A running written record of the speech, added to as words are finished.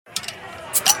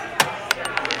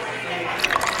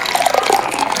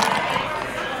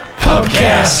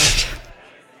Pubcast.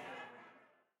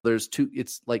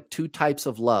 It's like two types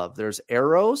of love. There's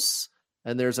eros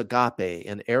and there's agape.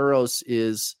 And eros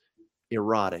is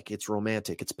erotic, it's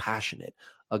romantic, it's passionate.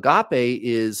 Agape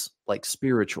is like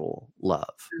spiritual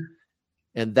love.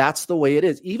 And that's the way it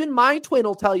is. Even my twin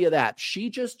will tell you that. She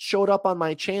just showed up on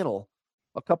my channel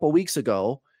a couple weeks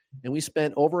ago, and we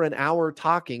spent over an hour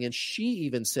talking, and she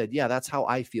even said, yeah, that's how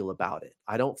I feel about it.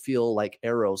 I don't feel like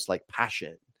eros, like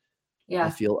passion. Yeah. I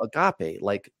feel agape,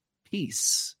 like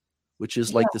peace, which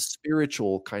is like the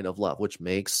spiritual kind of love, which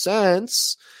makes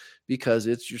sense because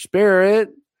it's your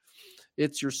spirit,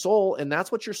 it's your soul, and that's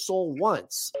what your soul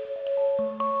wants.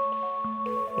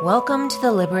 Welcome to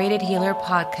the Liberated Healer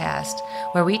podcast,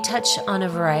 where we touch on a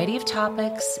variety of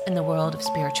topics in the world of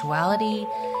spirituality,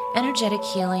 energetic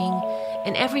healing,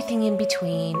 and everything in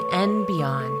between and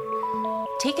beyond.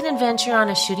 Take an adventure on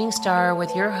a shooting star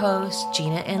with your host,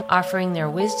 Gina, and offering their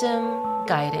wisdom,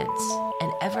 guidance,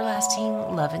 and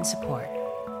everlasting love and support.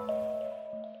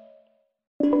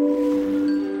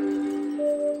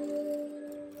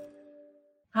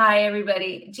 Hi,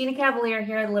 everybody. Gina Cavalier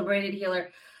here, the Liberated Healer.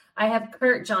 I have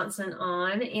Kurt Johnson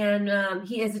on, and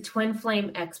he is a twin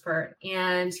flame expert,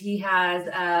 and he has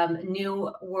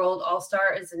New World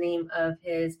All-Star is the name of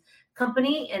his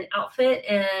company and outfit.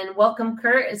 And welcome,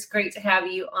 Kurt. It's great to have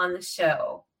you on the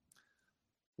show.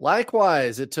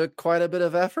 Likewise, it took quite a bit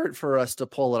of effort for us to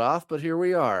pull it off, but here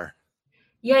we are.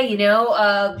 Yeah,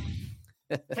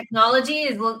 technology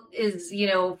is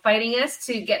fighting us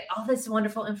to get all this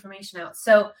wonderful information out.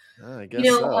 So, I guess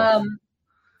so.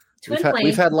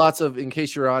 We've had lots of, in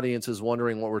case your audience is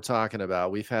wondering what we're talking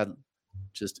about, we've had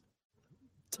just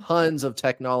tons of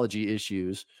technology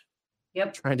issues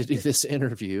trying to do this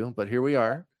interview, but here we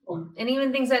are. And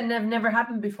even things that have never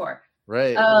happened before.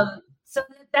 Right. So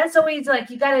that's always like,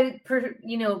 you got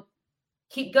to,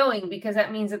 keep going, because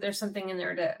that means that there's something in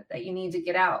there that you need to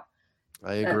get out.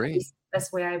 I agree. That's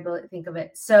the way I think of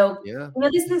it. So, yeah.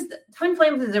 This is twin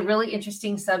flames is a really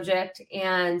interesting subject,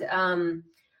 and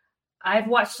I've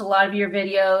watched a lot of your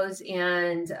videos,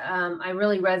 and I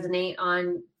really resonate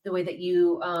on the way that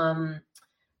you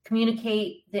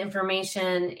communicate the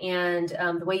information and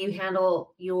the way you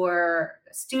handle your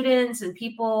students and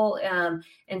people, and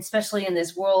especially in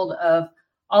this world of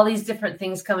all these different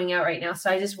things coming out right now. So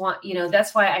I just want,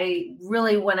 that's why I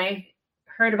really, when I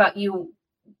heard about you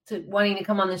wanting to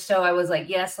come on the show, I was like,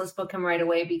 yes, let's book him right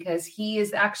away, because he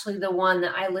is actually the one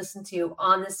that I listen to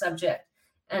on the subject,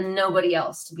 and nobody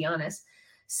else, to be honest.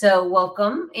 So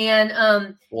welcome.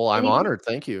 And well, I'm honored.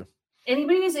 Thank you.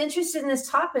 Anybody who's interested in this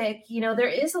topic, there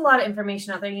is a lot of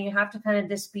information out there. You have to kind of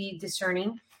just be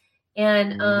discerning.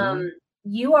 And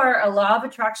you are a law of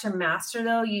attraction master,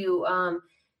 though. You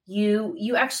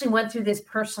actually went through this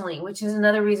personally, which is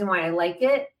another reason why I like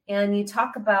it. And you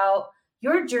talk about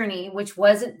your journey, which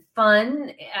wasn't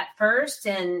fun at first,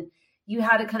 and you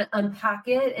had to kind of unpack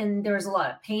it, and there was a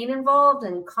lot of pain involved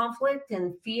and conflict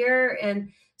and fear.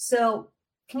 And so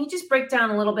can you just break down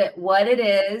a little bit what it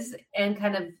is and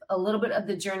kind of a little bit of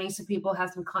the journey so people have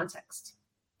some context?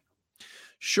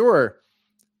 Sure.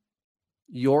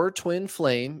 Your twin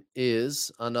flame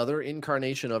is another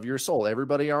incarnation of your soul.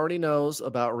 Everybody already knows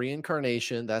about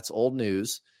reincarnation. That's old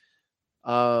news.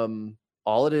 All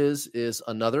it is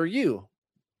another you.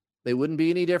 They wouldn't be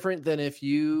any different than if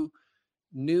you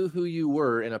knew who you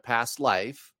were in a past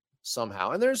life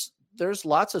somehow. And there's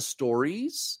lots of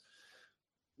stories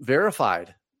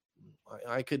verified.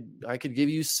 I could give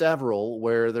you several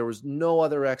where there was no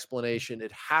other explanation.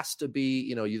 It has to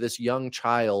be, this young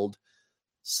child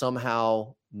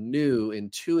somehow knew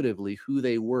intuitively who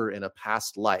they were in a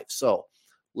past life. So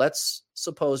let's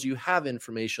suppose you have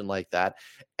information like that,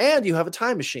 and you have a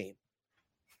time machine.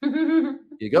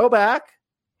 You go back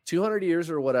 200 years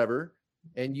or whatever,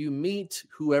 and you meet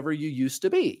whoever you used to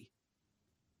be.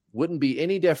 Wouldn't be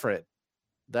any different.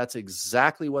 That's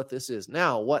exactly what this is.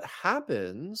 Now, what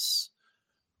happens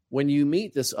when you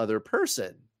meet this other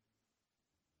person?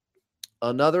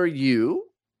 Another you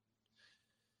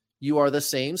are the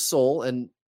same soul, and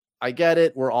I get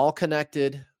it, we're all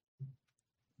connected,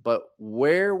 but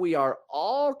where we are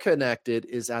all connected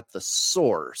is at the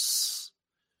source,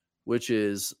 which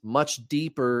is much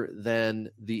deeper than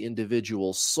the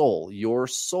individual soul. Your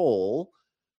soul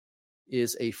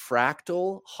is a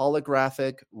fractal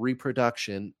holographic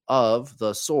reproduction of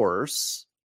the source.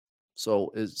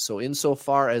 So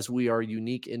insofar as we are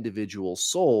unique individual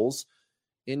souls,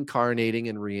 incarnating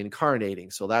and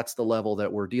reincarnating. So that's the level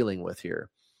that we're dealing with here.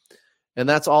 And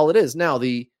that's all it is. Now,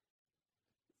 the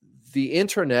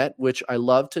internet, which I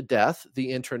love to death,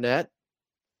 the internet,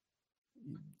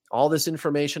 all this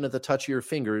information at the touch of your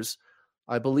fingers,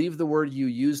 I believe the word you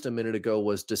used a minute ago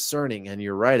was discerning, and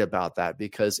you're right about that,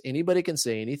 because anybody can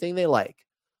say anything they like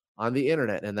on the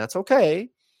internet, and that's okay.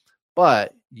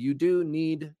 But you do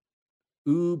need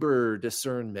uber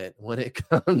discernment when it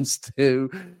comes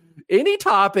to any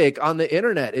topic on the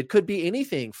internet. It could be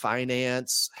anything,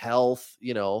 finance, health,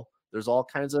 there's all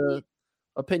kinds of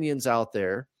opinions out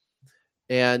there.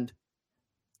 And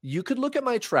you could look at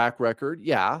my track record.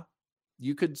 Yeah.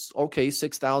 You could,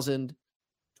 6,000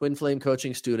 twin flame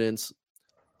coaching students,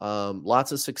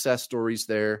 lots of success stories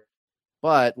there.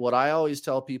 But what I always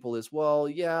tell people is, well,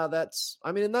 yeah, that's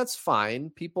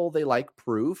fine. People, they like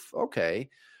proof. Okay.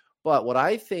 But what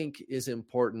I think is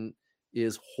important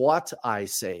is what I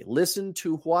say. Listen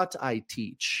to what I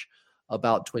teach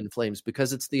about twin flames,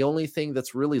 because it's the only thing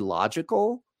that's really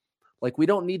logical. Like, we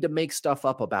don't need to make stuff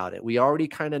up about it. We already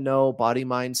kind of know body,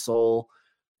 mind, soul.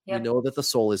 Yep. We know that the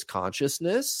soul is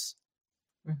consciousness.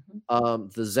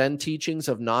 The Zen teachings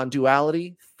of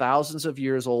non-duality, thousands of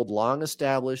years old, long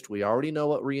established. We already know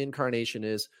what reincarnation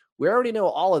is. We already know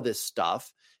all of this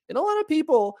stuff. And a lot of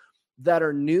people that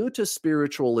are new to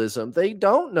spiritualism, they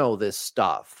don't know this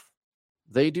stuff.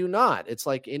 They do not. It's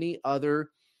like any other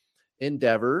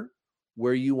endeavor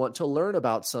where you want to learn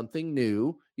about something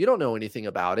new. You don't know anything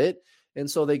about it. And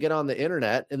so they get on the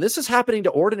internet, and this is happening to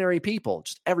ordinary people,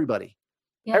 just everybody.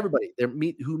 Yeah. Everybody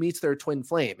who meets their twin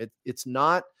flame. It's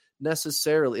not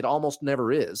necessarily, it almost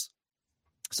never is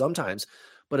sometimes,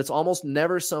 but it's almost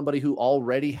never somebody who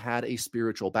already had a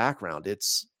spiritual background.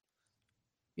 It's,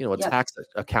 a tax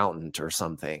accountant or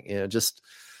something,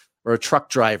 or a truck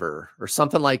driver or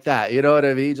something like that. You know what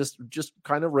I mean? Just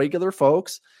kind of regular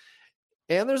folks.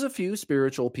 And there's a few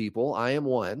spiritual people. I am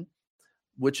one,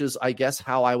 which is, I guess,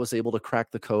 how I was able to crack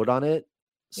the code on it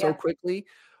so quickly.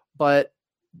 But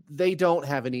they don't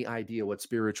have any idea what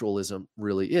spiritualism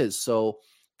really is. So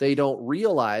they don't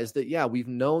realize that, we've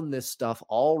known this stuff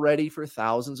already for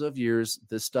thousands of years.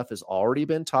 This stuff has already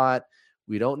been taught.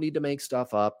 We don't need to make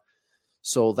stuff up.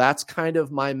 So that's kind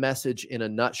of my message in a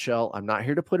nutshell. I'm not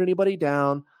here to put anybody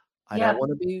down. I don't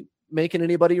want to be making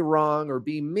anybody wrong or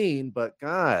be mean, but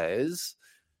guys,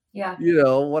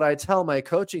 what I tell my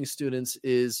coaching students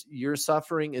is your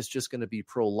suffering is just going to be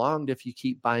prolonged if you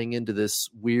keep buying into this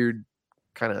weird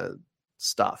kind of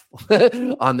stuff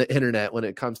on the internet when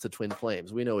it comes to twin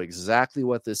flames. We know exactly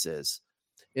what this is.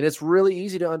 And it's really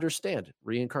easy to understand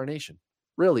reincarnation.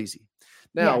 Real easy.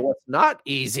 Now, what's not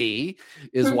easy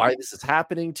is why this is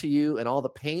happening to you and all the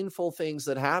painful things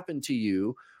that happen to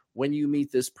you when you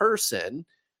meet this person,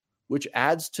 which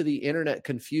adds to the internet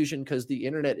confusion, because the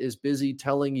internet is busy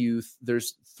telling you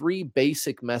there's 3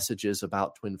 basic messages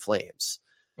about twin flames.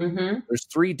 There's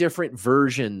 3 different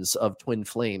versions of twin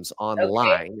flames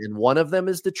online, and one of them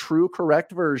is the true,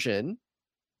 correct version.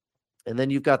 And then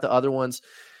you've got the other ones.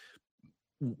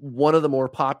 One of the more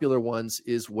popular ones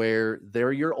is where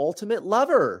they're your ultimate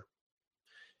lover.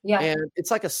 Yeah. And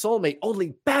it's like a soulmate,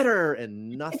 only better. And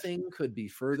nothing could be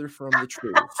further from the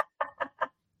truth.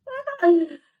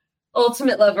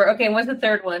 Ultimate lover. Okay. What's the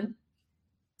third one?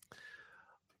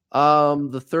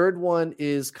 The third one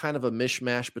is kind of a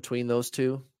mishmash between those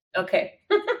two. Okay.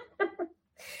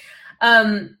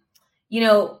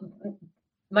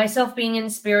 Myself being in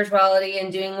spirituality and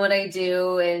doing what I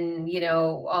do and,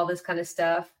 all this kind of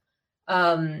stuff.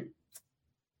 I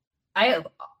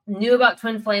knew about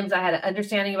twin flames. I had an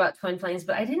understanding about twin flames,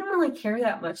 but I didn't really care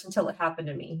that much until it happened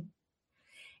to me.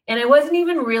 And I wasn't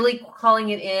even really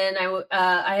calling it in.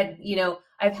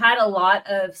 I've had a lot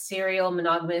of serial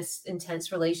monogamous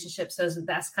intense relationships. So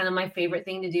that's kind of my favorite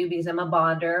thing to do because I'm a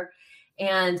bonder.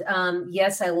 And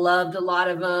yes, I loved a lot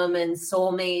of them and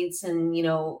soulmates and,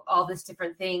 all this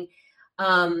different thing.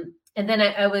 And then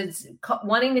I was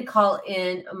wanting to call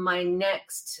in my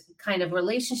next kind of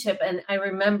relationship. And I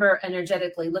remember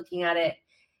energetically looking at it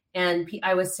and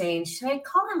I was saying, should I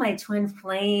call in my twin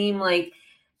flame?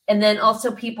 And then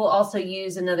also people also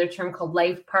use another term called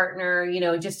life partner,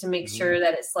 just to make sure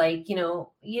that it's like,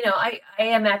 I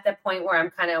am at that point where I'm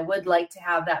kind of would like to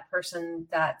have that person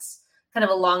that's kind of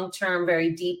a long-term,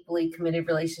 very deeply committed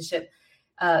relationship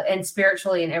and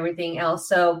spiritually and everything else.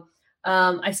 So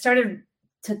I started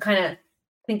to kind of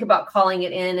think about calling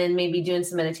it in and maybe doing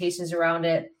some meditations around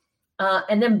it.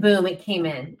 And then boom, it came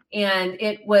in. And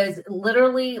it was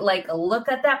literally like a look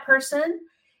at that person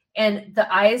and the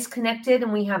eyes connected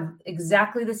and we have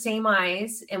exactly the same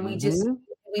eyes. And we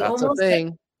almost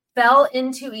fell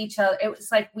into each other. It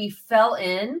was like we fell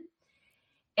in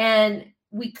and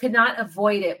we could not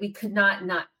avoid it. We could not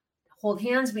hold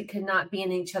hands. We could not be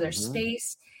in each other's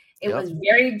space. It was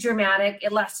very dramatic.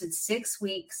 It lasted 6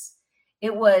 weeks.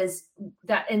 It was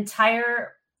that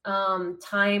entire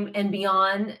time and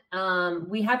beyond.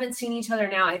 We haven't seen each other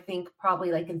now, I think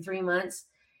probably like in 3 months.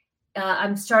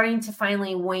 I'm starting to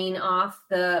finally wane off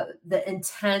the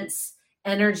intense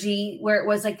energy where it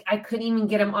was like I couldn't even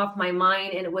get him off my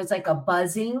mind, and it was like a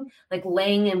buzzing, like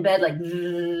laying in bed, like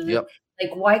Yep.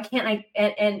 like why can't I?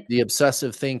 And The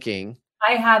obsessive thinking.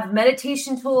 I have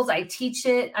meditation tools. I teach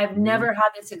it. I've Mhm. never had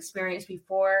this experience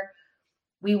before.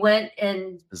 We went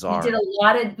and Bizarre. we did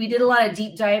a lot of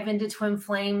deep dive into twin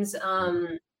flames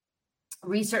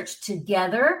research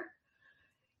together,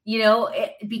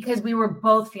 because we were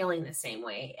both feeling the same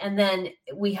way. And then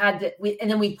we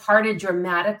parted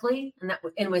dramatically, and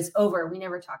it was over. We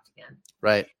never talked again.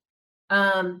 Right.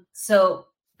 So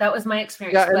that was my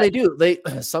experience. Yeah, and they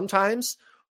sometimes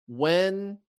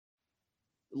when,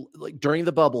 like, during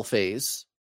the bubble phase.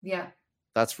 Yeah.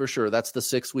 That's for sure. That's the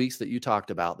 6 weeks that you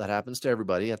talked about. That happens to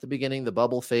everybody at the beginning, the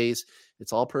bubble phase.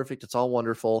 It's all perfect. It's all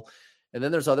wonderful. And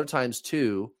then there's other times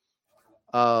too,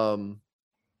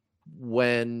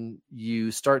 when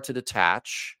you start to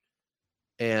detach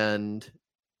and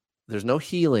there's no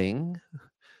healing.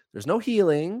 There's no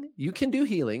healing. You can do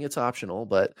healing. It's optional,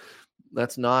 but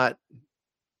that's not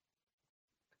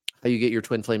how you get your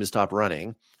twin flame to stop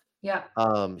running. Yeah.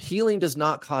 Healing does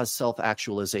not cause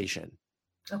self-actualization.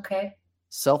 Okay.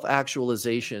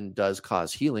 Self-actualization does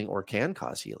cause healing, or can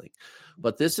cause healing.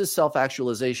 But this is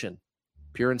self-actualization,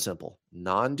 pure and simple.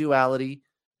 Non-duality.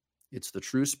 It's the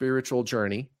true spiritual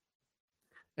journey.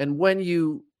 And when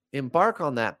you embark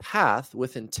on that path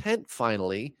with intent,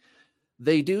 finally,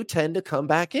 they do tend to come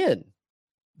back in.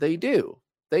 They do.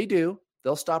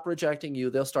 They'll stop rejecting you.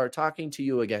 They'll start talking to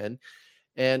you again.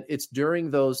 And it's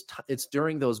during those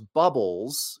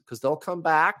bubbles, because they'll come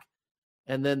back,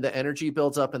 and then the energy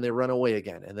builds up and they run away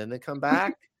again. And then they come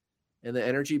back and the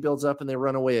energy builds up and they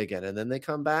run away again. And then they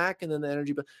come back and then the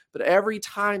energy. But every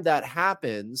time that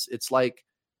happens, it's like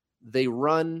they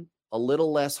run a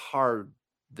little less hard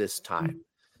this time.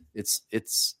 It's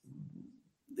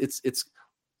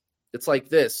like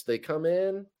this. They come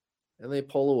in and they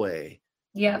pull away.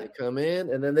 Yeah. They come in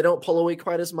and then they don't pull away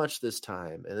quite as much this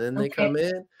time. And then they come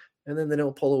in and then they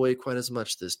don't pull away quite as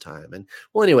much this time. And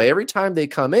well, anyway, every time they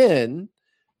come in,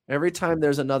 every time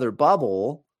there's another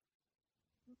bubble,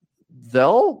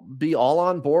 they'll be all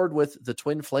on board with the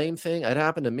twin flame thing. It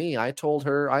happened to me. I told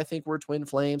her, I think we're twin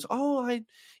flames. Oh,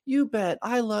 you bet.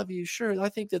 I love you. Sure. I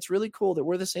think that's really cool that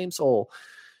we're the same soul.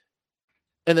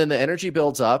 And then the energy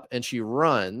builds up and she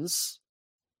runs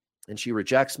and she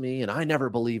rejects me. And I never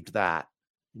believed that.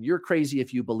 You're crazy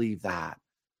if you believe that.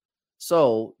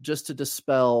 So just to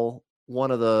dispel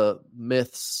one of the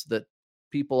myths that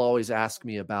people always ask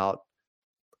me about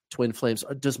twin flames,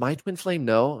 does my twin flame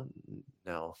know?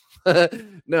 No,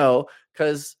 no,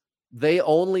 because they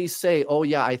only say, oh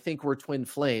yeah, I think we're twin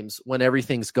flames when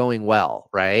everything's going well,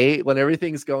 right? When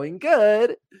everything's going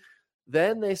good,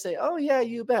 then they say, oh yeah,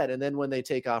 you bet. And then when they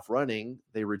take off running,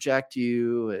 they reject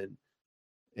you,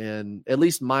 and at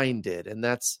least mine did. And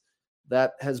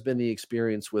that has been the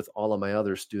experience with all of my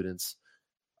other students.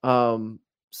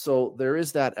 So there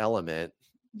is that element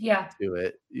to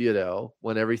it,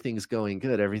 when everything's going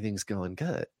good, everything's going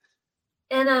good.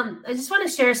 And I just want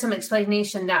to share some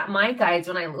explanation that my guides,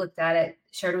 when I looked at it,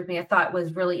 shared with me, I thought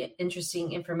was really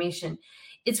interesting information.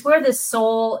 It's where the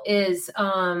soul is,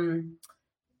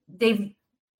 they've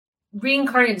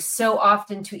reincarnated so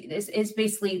often it's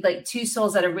basically like two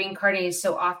souls that are reincarnated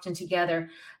so often together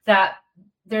that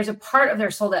there's a part of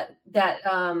their soul that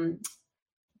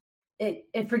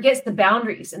it forgets the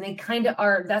boundaries, and they kind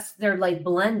of they're like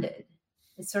blended.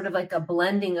 It's sort of like a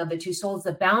blending of the two souls.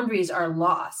 The boundaries are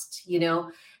lost,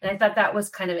 and I thought that was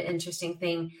kind of an interesting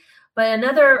thing. But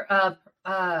another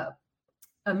a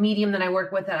medium that I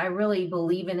work with that I really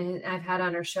believe in, and I've had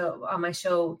on my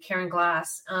show, Karen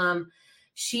Glass.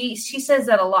 She says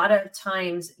that a lot of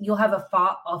times you'll have a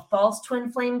false twin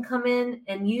flame come in,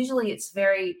 and usually it's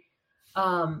very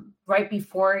right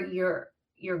before you're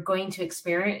going to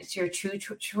experience your true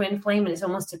twin flame, and it's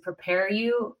almost to prepare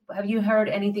you. Have you heard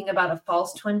anything about a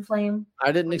false twin flame?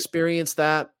 I didn't experience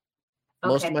that.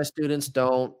 Most of my students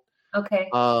don't. Okay.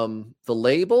 The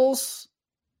labels,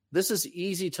 this is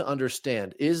easy to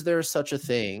understand. Is there such a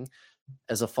thing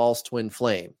as a false twin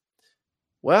flame?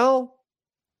 Well,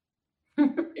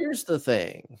 here's the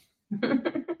thing.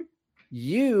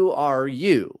 You are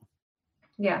you.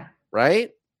 Yeah.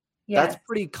 Right? Yeah. That's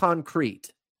pretty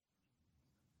concrete.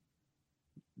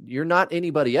 You're not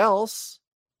anybody else.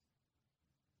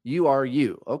 You are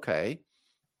you. Okay.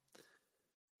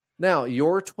 Now,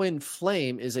 your twin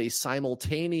flame is a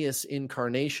simultaneous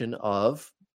incarnation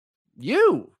of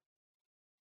you.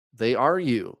 They are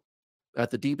you. at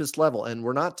the deepest level. And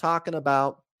we're not talking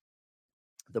about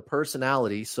the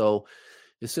personality. So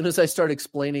as soon as I start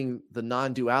explaining the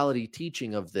non-duality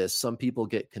teaching of this, some people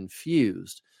get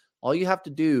confused. All you have to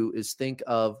do is think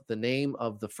of the name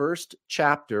of the first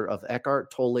chapter of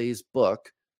Eckhart Tolle's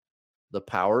book, The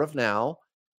Power of Now.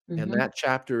 And that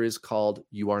chapter is called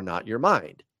You Are Not Your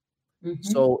Mind.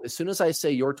 So as soon as I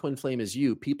say your twin flame is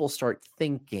you, people start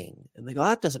thinking and they go,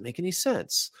 that doesn't make any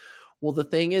sense. Well, the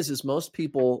thing is most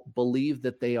people believe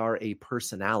that they are a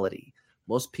personality.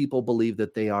 Most people believe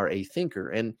that they are a thinker.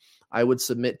 And I would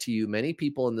submit to you, many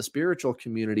people in the spiritual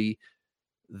community,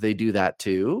 they do that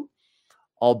too,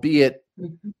 albeit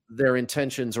their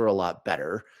intentions are a lot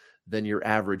better than your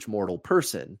average mortal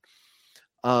person.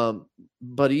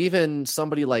 But even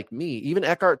somebody like me, even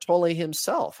Eckhart Tolle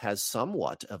himself has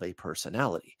somewhat of a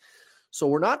personality. So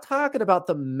we're not talking about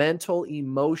the mental,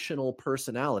 emotional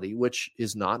personality, which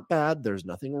is not bad. There's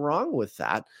nothing wrong with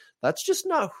that. That's just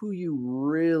not who you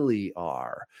really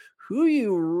are. Who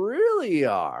you really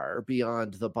are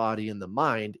beyond the body and the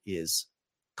mind is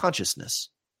consciousness.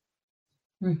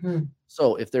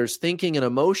 So if there's thinking and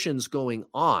emotions going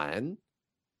on,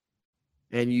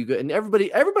 and you go, and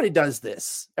everybody does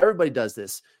this. Everybody does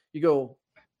this. You go,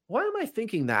 why am I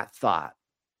thinking that thought?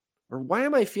 Or why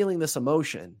am I feeling this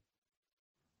emotion?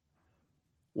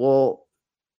 Well,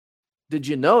 did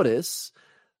you notice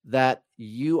that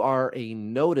you are a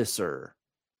noticer?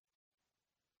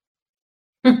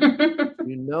 You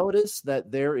notice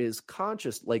that there is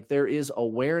there is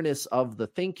awareness of the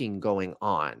thinking going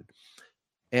on.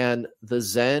 And the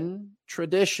Zen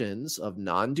traditions of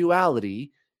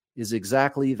non-duality is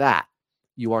exactly that.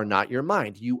 You are not your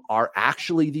mind. You are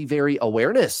actually the very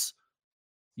awareness.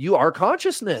 You are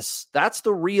consciousness. That's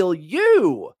the real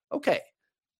you. Okay.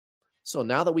 So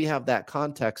now that we have that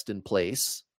context in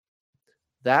place,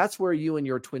 that's where you and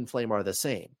your twin flame are the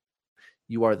same.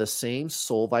 You are the same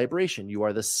soul vibration. You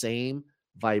are the same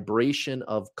vibration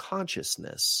of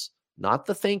consciousness, not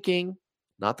the thinking,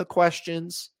 not the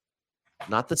questions,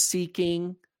 not the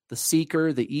seeking, the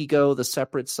seeker, the ego, the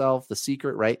separate self, the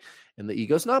secret, right? And the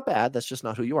ego's not bad. That's just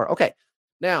not who you are. Okay.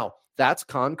 Now that's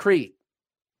concrete.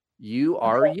 You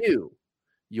are you.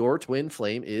 Your twin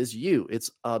flame is you.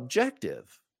 It's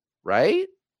objective, right?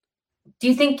 Do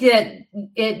you think that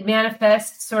it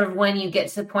manifests sort of when you get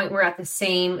to the point where at the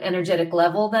same energetic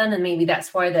level then, and maybe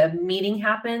that's why the meeting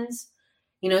happens?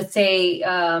 Say,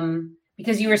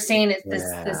 because you were saying it's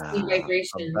this new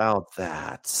vibration. About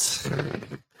that.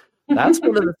 That's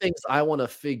one of the things I want to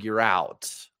figure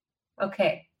out.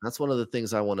 Okay. That's one of the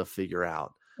things I want to figure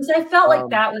out. Because I felt like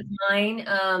that with mine.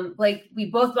 Like we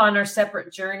both on our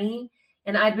separate journey,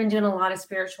 and I've been doing a lot of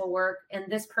spiritual work,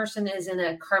 and this person is in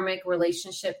a karmic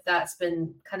relationship that's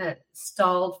been kind of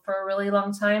stalled for a really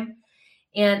long time.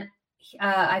 And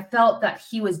I felt that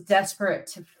he was desperate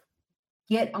to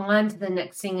get on to the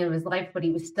next thing in his life, but he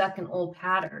was stuck in old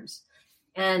patterns.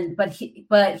 But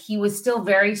he was still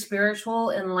very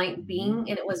spiritual and light being.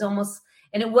 And it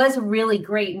was a really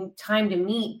great time to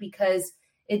meet because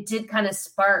it did kind of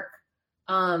spark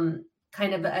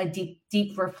kind of a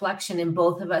deep reflection in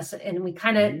both of us. And we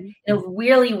kind of, in a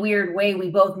really weird way, we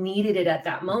both needed it at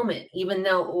that moment, even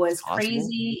though it was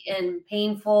crazy and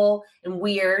painful and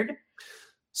weird.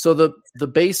 So the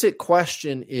basic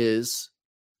question is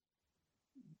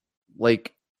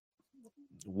like,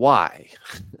 why?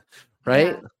 Right?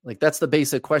 Yeah. Like that's the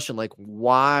basic question. Like,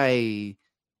 why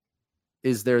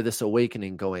is there this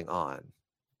awakening going on?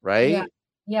 Right?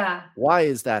 Yeah. Why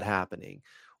is that happening?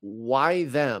 Why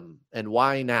them and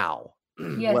why now?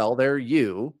 Yes. Well, they're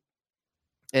you.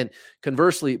 And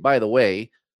conversely, by the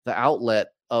way, the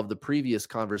outlet of the previous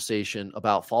conversation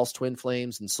about false twin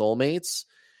flames and soulmates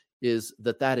is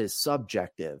that is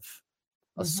subjective.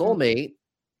 A soulmate,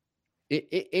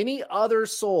 any other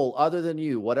soul other than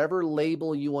you, whatever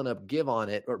label you want to give on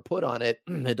it or put on it,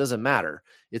 it doesn't matter.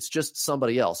 It's just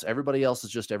somebody else. Everybody else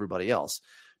is just everybody else.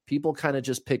 People kind of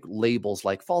just pick labels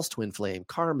like false twin flame,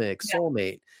 karmic,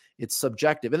 soulmate. It's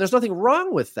subjective. And there's nothing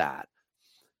wrong with that,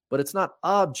 but it's not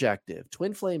objective.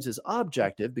 Twin flames is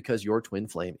objective because your twin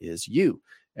flame is you.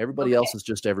 Everybody else is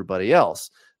just everybody else.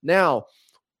 Now,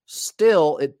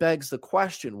 still, it begs the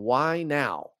question, why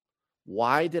now?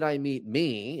 Why did I meet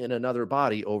me in another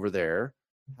body over there,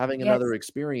 having another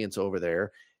experience over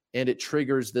there, and it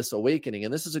triggers this awakening?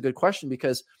 And this is a good question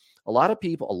because a lot of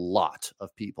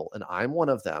people, and I'm one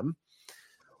of them,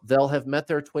 they'll have met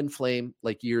their twin flame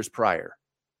like years prior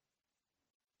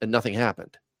and nothing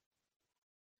happened.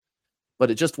 But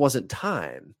it just wasn't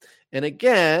time. And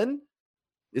again,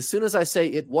 as soon as I say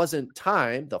it wasn't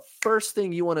time, the first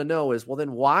thing you want to know is, well,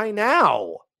 then why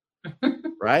now?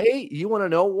 right? You want to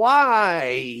know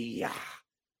why.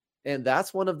 And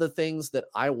that's one of the things that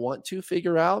I want to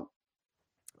figure out.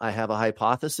 I have a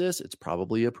hypothesis. It's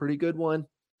probably a pretty good one.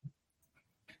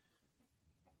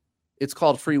 It's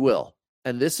called free will.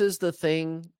 And this is the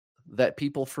thing that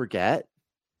people forget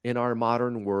in our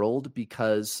modern world,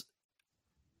 because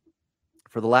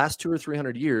for the last 200 or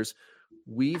 300 years,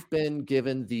 we've been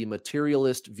given the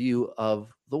materialist view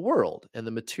of the world. And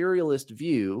the materialist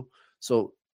view,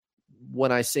 so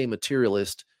when I say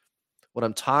materialist, what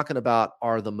I'm talking about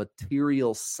are the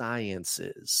material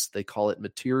sciences. They call it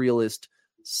materialist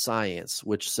science,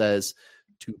 which says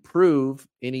to prove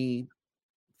any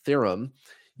theorem,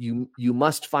 you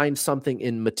must find something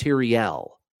in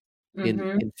material,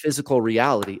 in physical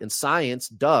reality. And science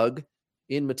dug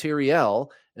in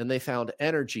material, and they found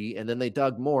energy, and then they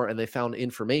dug more and they found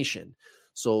information.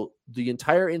 So the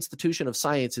entire institution of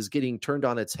science is getting turned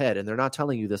on its head, and they're not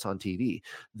telling you this on TV.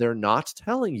 They're not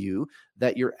telling you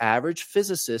that your average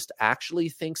physicist actually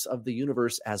thinks of the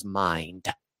universe as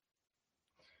mind.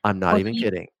 I'm not even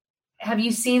kidding. Have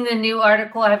you seen the new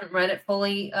article? I haven't read it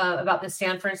fully, about the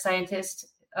Stanford scientist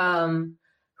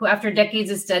who, after decades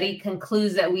of study,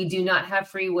 concludes that we do not have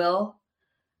free will.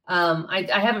 I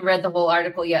haven't read the whole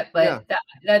article yet, but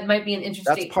that might be an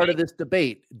interesting. That's part of this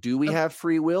debate. Do we have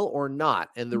free will or not?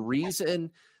 And the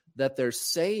reason that they're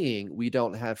saying we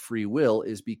don't have free will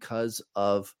is because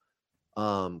of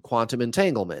quantum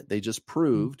entanglement. They just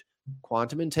proved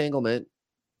quantum entanglement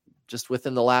just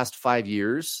within the last 5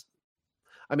 years.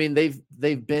 I mean,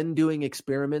 they've been doing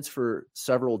experiments for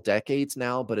several decades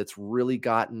now, but it's really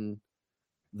gotten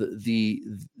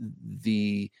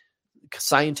the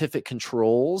scientific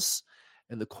controls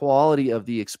and the quality of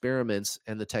the experiments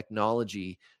and the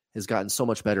technology has gotten so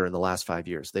much better in the last 5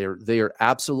 years. They are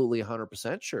absolutely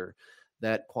 100% sure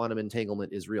that quantum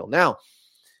entanglement is real. Now,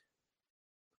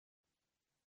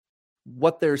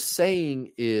 what they're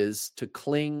saying is to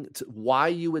cling to why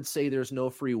you would say there's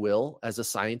no free will as a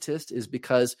scientist is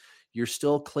because you're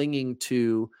still clinging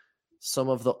to some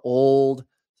of the old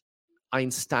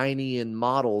Einsteinian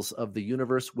models of the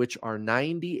universe, which are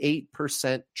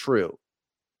 98% true.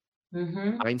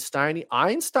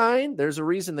 Einstein, there's a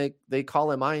reason they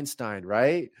call him Einstein,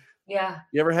 right? Yeah.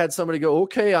 You ever had somebody go,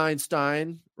 "Okay,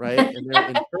 Einstein," right? And they're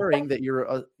inferring that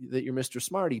you're Mr.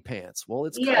 Smarty Pants. Well,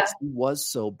 it's because he was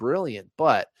so brilliant,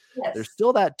 but there's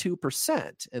still that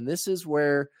 2%. And this is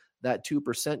where that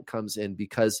 2% comes in,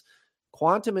 because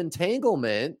quantum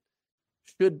entanglement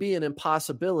should be an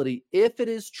impossibility if it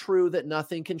is true that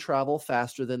nothing can travel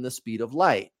faster than the speed of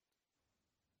light.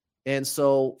 And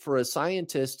so for a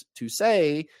scientist to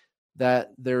say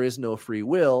that there is no free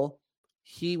will,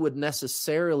 he would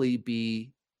necessarily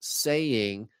be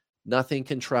saying nothing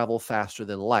can travel faster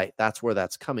than light. That's where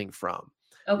that's coming from.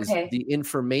 Okay. The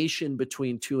information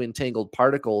between two entangled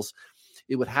particles,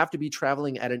 it would have to be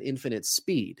traveling at an infinite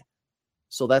speed.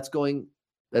 So that's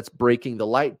breaking the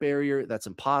light barrier. That's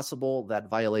impossible. That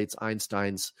violates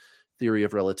Einstein's theory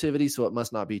of relativity. So it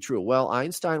must not be true. Well,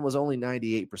 Einstein was only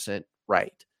 98%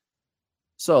 right.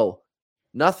 So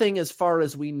nothing, as far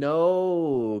as we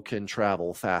know, can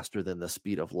travel faster than the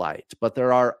speed of light. But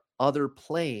there are other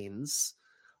planes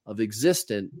of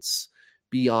existence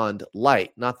beyond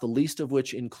light, not the least of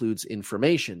which includes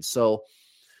information. So,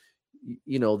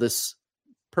 this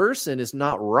person is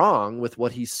not wrong with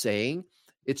what he's saying.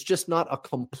 It's just not a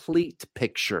complete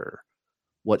picture,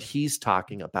 what he's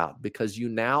talking about, because you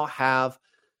now have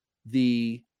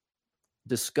the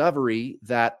discovery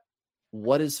that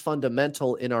what is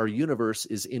fundamental in our universe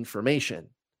is information.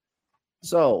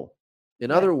 So,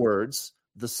 in other words,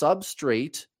 the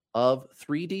substrate of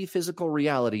 3D physical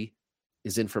reality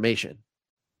is information.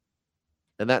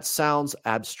 And that sounds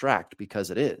abstract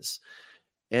because it is.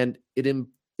 And it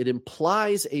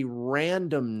implies a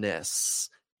randomness.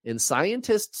 And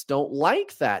scientists don't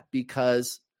like that,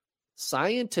 because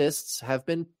scientists have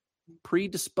been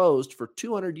predisposed for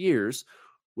 200 years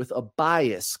with a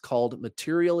bias called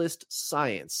materialist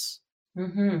science.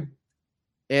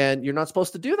 And you're not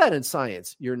supposed to do that in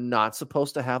science. You're not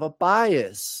supposed to have a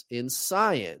bias in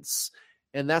science.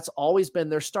 And that's always been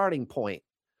their starting point,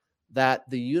 that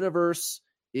the universe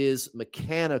is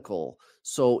mechanical.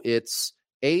 So it's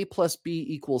A plus B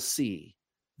equals C.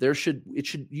 You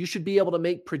should be able to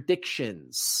make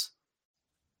predictions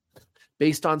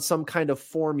based on some kind of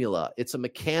formula. It's a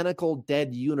mechanical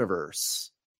dead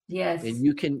universe. Yes.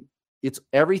 And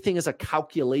everything is a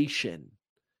calculation.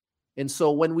 And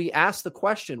so when we ask the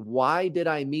question, why did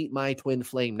I meet my twin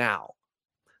flame now?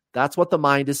 That's what the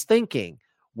mind is thinking.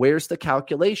 Where's the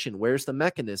calculation? Where's the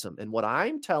mechanism? And what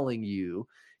I'm telling you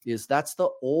is that's the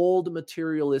old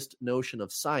materialist notion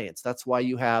of science. That's why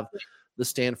you have the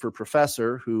Stanford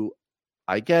professor who,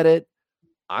 I get it,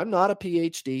 I'm not a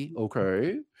PhD,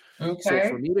 okay? So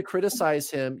for me to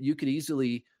criticize him, you could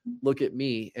easily look at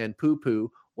me and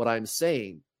poo-poo what I'm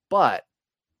saying. But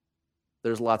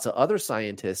there's lots of other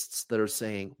scientists that are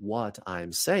saying what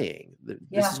I'm saying.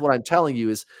 This is what I'm telling you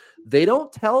is they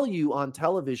don't tell you on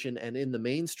television and in the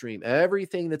mainstream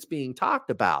everything that's being talked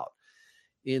about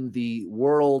in the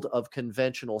world of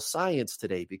conventional science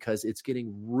today, because it's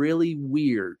getting really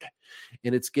weird.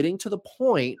 And it's getting to the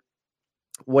point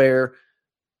where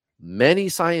many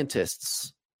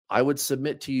scientists, I would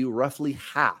submit to you, roughly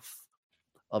half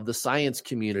of the science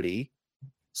community,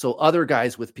 so other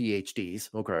guys with PhDs,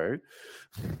 okay,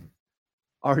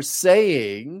 are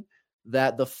saying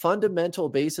that the fundamental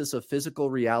basis of physical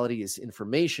reality is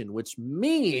information, which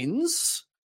means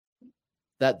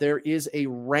that there is a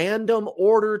random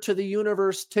order to the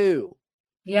universe too.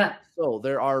 Yeah. So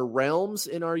there are realms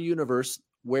in our universe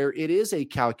where it is a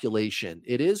calculation.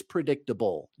 It is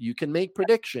predictable. You can make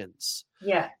predictions.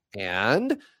 Yeah.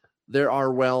 And there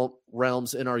are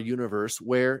realms in our universe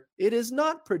where it is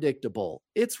not predictable.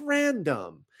 It's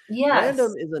random. Yes.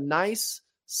 Random is a nice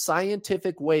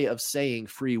scientific way of saying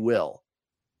free will.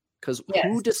 Because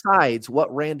who decides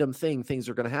what random things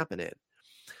are going to happen in?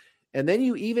 And then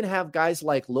you even have guys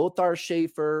like Lothar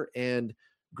Schaefer and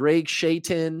Greg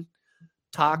Shaitan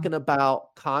talking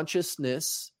about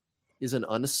consciousness is an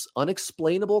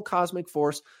unexplainable cosmic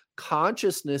force.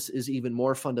 Consciousness is even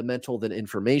more fundamental than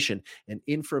information, and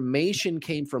information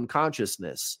came from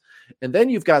consciousness. And then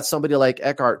you've got somebody like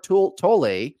Eckhart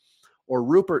Tolle or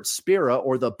Rupert Spira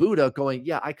or the Buddha going,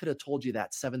 yeah, I could have told you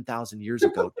that 7,000 years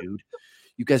ago, dude.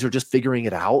 You guys are just figuring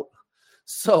it out.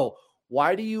 So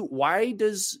why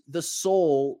does the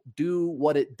soul do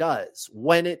what it does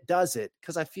when it does it?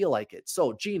 Because I feel like it.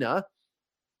 So Gina.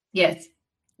 Yes.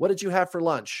 What did you have for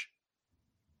lunch?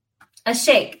 A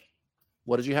shake.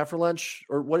 What did you have for lunch,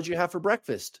 or what did you have for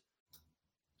breakfast?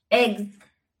 Eggs.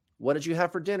 What did you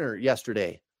have for dinner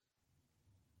yesterday?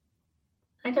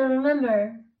 I don't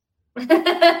remember.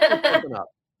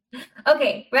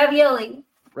 Okay, ravioli.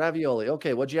 Ravioli.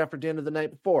 Okay, what did you have for dinner the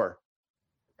night before?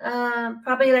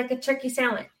 Probably like a turkey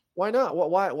sandwich. Why not?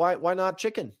 Why not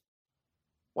chicken?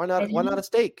 Why not a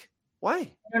steak? Why?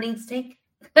 I don't eat steak.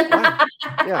 Why?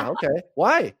 Yeah, okay.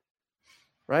 Why?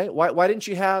 Right? Why didn't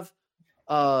you have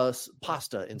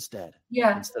pasta instead?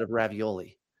 Yeah. Instead of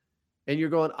ravioli. And you're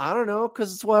going, I don't know,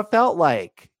 because it's what I felt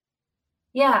like.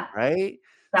 Yeah. Right?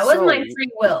 That was my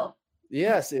free will.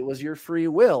 Yes, it was your free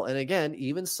will. And again,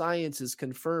 even science is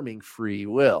confirming free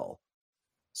will.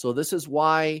 So this is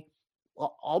why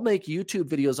I'll make YouTube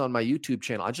videos on my YouTube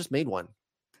channel. I just made one.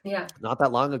 Yeah. Not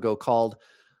that long ago called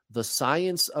The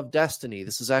Science of Destiny.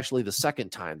 This is actually the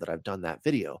second time that I've done that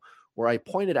video, where I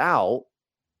pointed out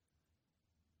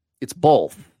it's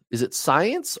both. Is it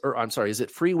science is it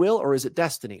free will or is it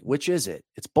destiny? Which is it?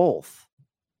 It's both.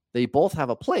 They both have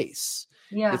a place.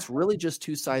 Yeah. It's really just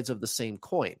two sides of the same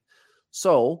coin.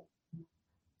 So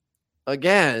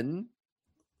again,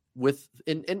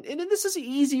 and this is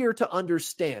easier to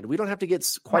understand. We don't have to get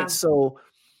quite so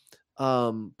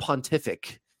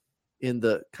pontific in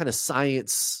the kind of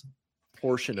science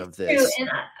portion of this. True.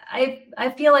 And I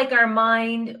feel like our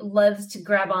mind loves to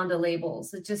grab onto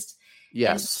labels. It just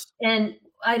and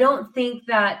I don't think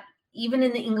that even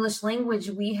in the English language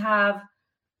we have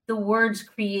the words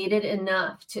created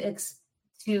enough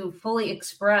to fully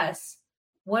express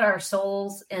what our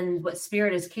souls and what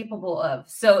spirit is capable of.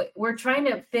 So we're trying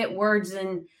to fit words,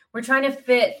 and we're trying to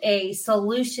fit a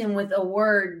solution with a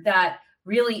word that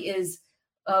really is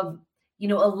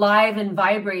alive and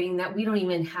vibrating, that we don't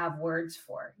even have words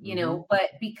for, but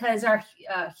because our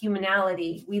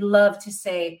humanality, we love to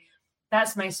say,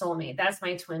 that's my soulmate, that's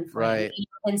my twin flame. Right.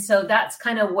 And so that's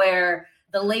kind of where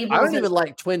the labels. I don't even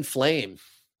like twin flame.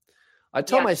 I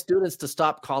tell my students to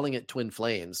stop calling it twin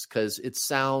flames because it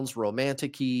sounds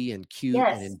romantic-y and cute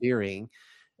and endearing.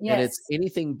 Yes. And it's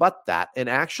anything but that. And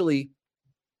actually,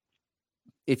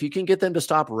 if you can get them to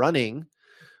stop running,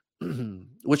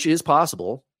 which is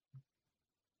possible,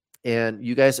 and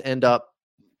you guys end up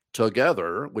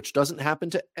together, which doesn't happen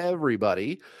to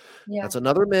everybody. Yeah. That's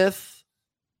another myth,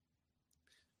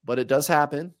 but it does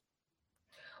happen.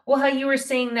 Well, how you were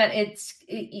saying that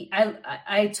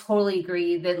I totally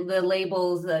agree that the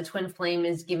labels, the twin flame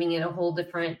is giving it a whole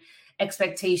different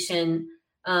expectation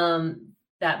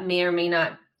that may or may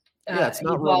not. It's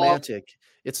not evolve. Romantic.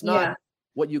 It's not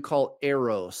what you call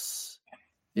eros.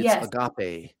 It's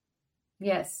agape.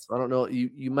 Yes. I don't know.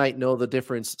 You might know the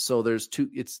difference. So there's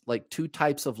it's like two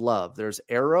types of love. There's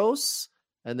eros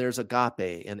and there's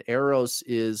agape, and eros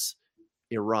is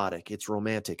erotic, it's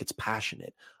romantic, it's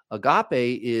passionate.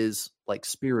 Agape is like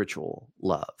spiritual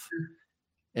love.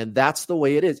 And that's the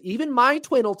way it is. Even my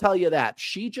twin will tell you that.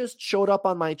 She just showed up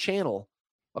on my channel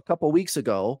a couple weeks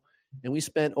ago, and we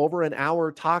spent over an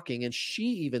hour talking, and she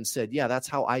even said, yeah, that's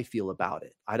how I feel about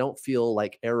it. I don't feel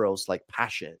like eros, like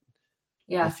passion.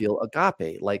 Yeah. I feel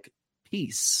agape, like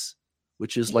peace,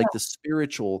 which is like the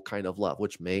spiritual kind of love,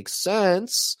 which makes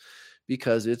sense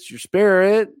because it's your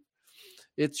spirit,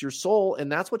 it's your soul, and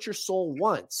that's what your soul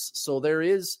wants. So there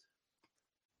is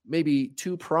maybe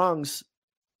two prongs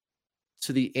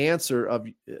to the answer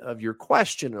of your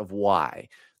question of why.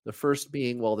 The first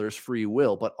being, well, there's free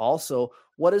will, but also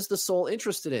what is the soul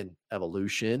interested in?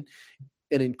 Evolution,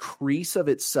 an increase of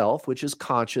itself, which is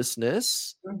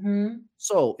consciousness. Mm-hmm.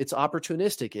 So it's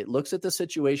opportunistic. It looks at the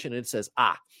situation and it says,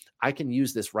 I can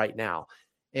use this right now.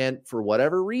 And for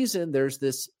whatever reason, there's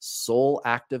this soul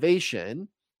activation.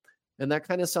 And that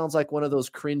kind of sounds like one of those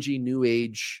cringy new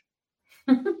age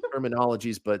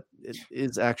terminologies, but it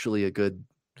is actually a good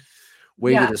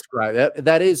way to describe it.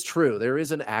 That is true. There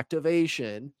is an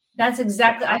activation. That's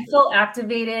exactly. I felt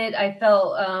activated. I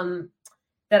felt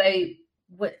that I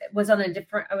was on a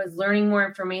different. I was learning more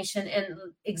information, and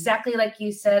exactly like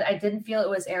you said, I didn't feel it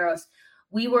was eros.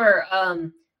 We were.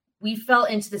 We fell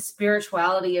into the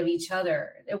spirituality of each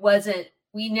other. It wasn't.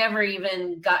 We never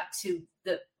even got to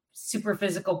the super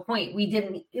physical point. We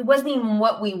didn't. It wasn't even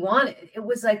what we wanted. It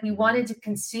was like we wanted to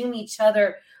consume each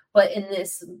other, but in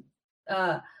this.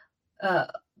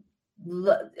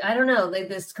 I don't know, like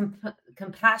this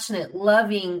compassionate,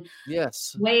 loving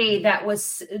way that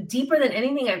was deeper than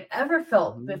anything I've ever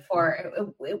felt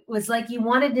before. It was like you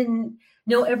wanted to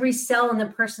know every cell in the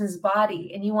person's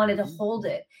body, and you wanted to hold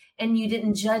it, and you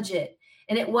didn't judge it.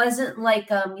 And it wasn't like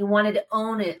you wanted to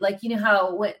own it. Like, you know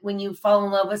how when you fall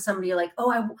in love with somebody, you're like,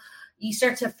 you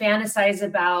start to fantasize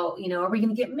about, are we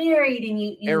going to get married? And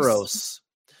you eros.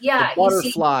 Yeah. The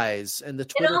butterflies and the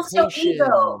twinification. And also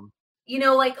ego.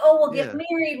 Like, we'll get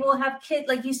married, we'll have kids.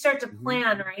 Like, you start to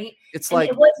plan, right? It's and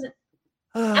like it wasn't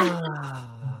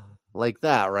like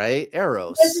that, right?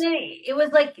 Eros. It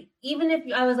was like, even if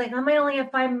I was like, I might only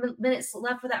have 5 minutes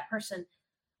left with that person,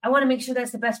 I want to make sure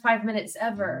that's the best 5 minutes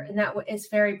ever, and that it's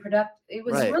very productive. It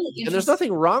was really interesting. And there's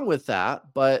nothing wrong with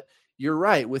that, but you're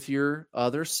right with your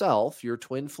other self, your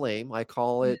twin flame. I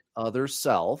call it other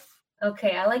self.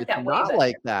 Okay, I like that. It's not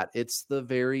like that. It's the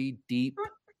very deep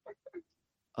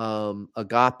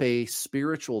agape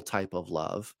spiritual type of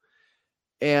love.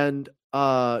 And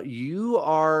you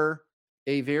are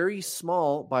a very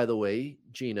small, by the way,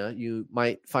 Gina, you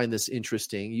might find this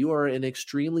interesting. You are an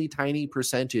extremely tiny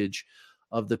percentage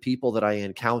of the people that I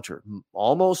encounter.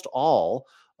 Almost all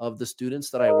of the students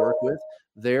that I work with,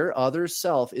 their other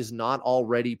self is not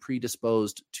already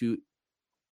predisposed to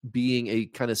being a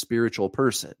kind of spiritual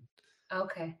person.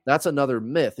 Okay. That's another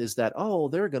myth, is that,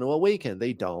 they're going to awaken.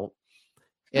 They don't.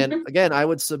 And again, I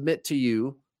would submit to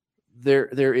you,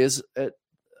 there is a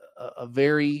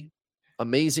very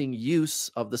amazing use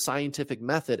of the scientific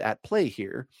method at play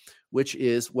here, which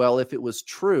is, well, if it was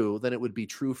true, then it would be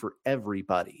true for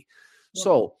everybody. Yeah.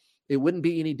 So it wouldn't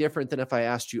be any different than if I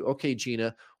asked you, okay,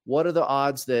 Gina, what are the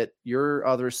odds that your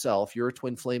other self, your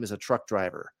twin flame, is a truck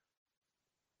driver?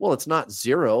 Well, it's not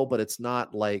 0, but it's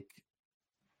not like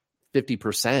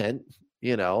 50%,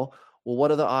 Well,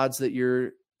 what are the odds that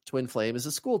your twin flame is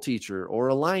a school teacher or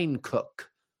a line cook?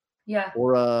 Yeah.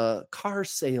 Or a car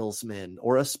salesman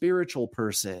or a spiritual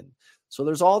person. So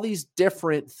there's all these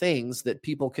different things that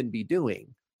people can be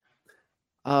doing.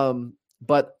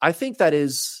 But I think that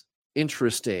is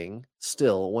interesting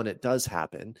still when it does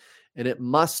happen, and it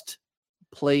must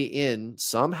play in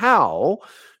somehow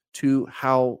to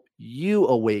how you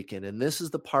awaken. And this is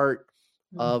the part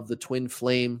of the twin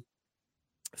flame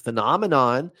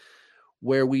phenomenon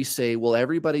where we say, well,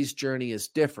 everybody's journey is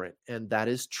different. And that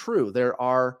is true. There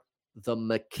are the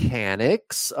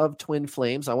mechanics of twin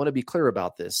flames. I want to be clear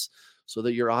about this so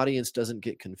that your audience doesn't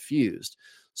get confused.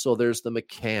 So there's the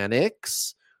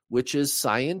mechanics, which is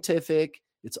scientific.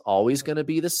 It's always going to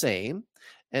be the same.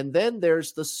 And then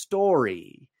there's the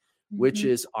story, which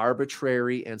is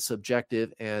arbitrary and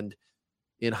subjective. And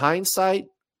in hindsight,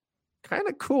 kind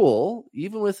of cool.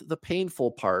 Even with the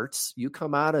painful parts, you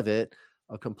come out of it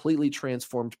a completely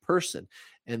transformed person.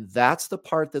 And that's the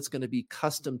part that's going to be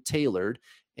custom tailored.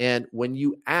 And when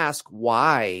you ask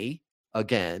why,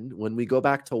 again, when we go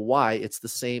back to why, it's the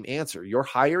same answer. Your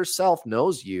higher self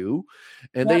knows you,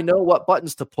 and they know what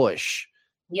buttons to push.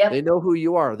 They know who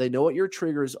you are. They know what your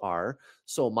triggers are.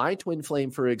 So my twin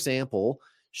flame, for example,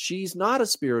 she's not a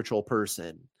spiritual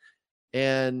person.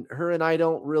 And her and I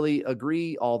don't really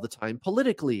agree all the time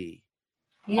politically.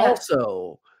 Yeah.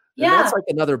 Also, and that's like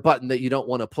another button that you don't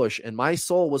want to push. And my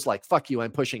soul was like, fuck you,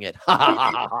 I'm pushing it.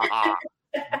 Well,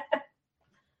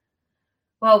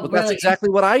 but really, that's exactly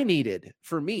what I needed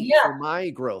for me, for my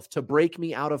growth, to break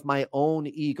me out of my own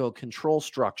ego control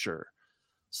structure.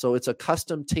 So it's a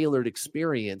custom tailored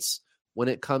experience when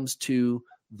it comes to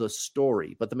the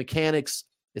story. But the mechanics,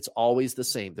 it's always the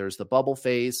same. There's the bubble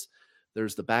phase.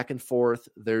 There's the back and forth.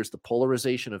 There's the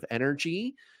polarization of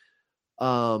energy.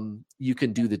 You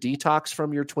can do the detox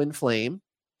from your twin flame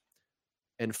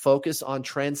and focus on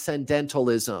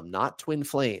transcendentalism, not twin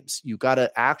flames. You got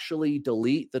to actually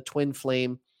delete the twin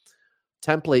flame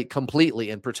template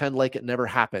completely and pretend like it never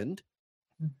happened,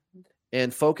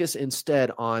 and focus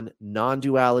instead on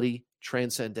non-duality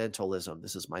transcendentalism.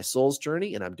 This is my soul's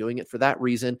journey, and I'm doing it for that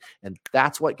reason. And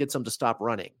that's what gets them to stop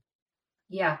running.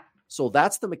 Yeah. So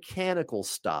that's the mechanical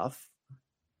stuff,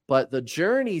 but the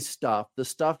journey stuff, the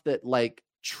stuff that like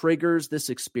triggers this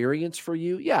experience for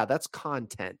you. Yeah. That's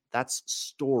content. That's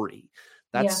story.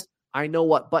 That's, I know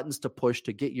what buttons to push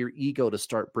to get your ego to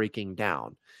start breaking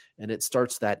down. And it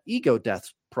starts that ego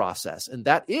death process. And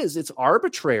that is, it's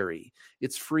arbitrary.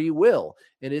 It's free will.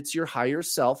 And it's your higher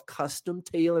self custom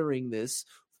tailoring this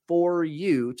for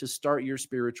you to start your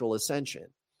spiritual ascension.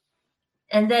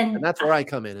 And that's where I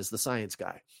come in as the science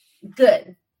guy.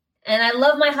 Good. And I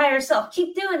love my higher self.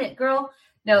 Keep doing it, girl.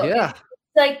 No, it's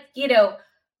like,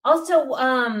 also,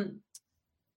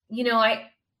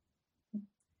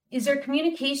 is there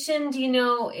communication,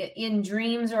 in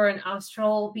dreams or in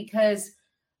astral? Because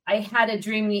I had a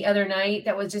dream the other night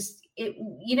that was just,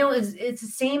 it's the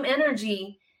same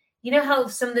energy. You know how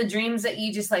some of the dreams that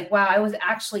you just like, wow, I was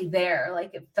actually there.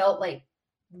 Like it felt like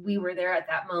we were there at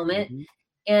that moment. Mm-hmm.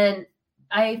 And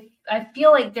I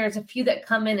feel like there's a few that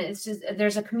come in. It's just,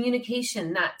 there's a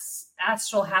communication that's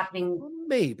astral happening.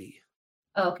 Maybe.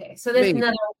 Okay. So there's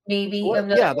another maybe. Well,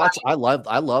 I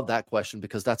love that question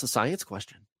because that's a science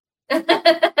question.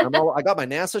 I got my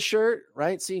NASA shirt,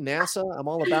 right? See NASA. I'm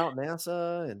all about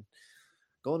NASA and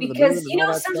going to the moon.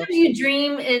 Because sometimes you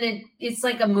dream and it's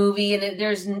like a movie and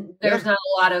there's not a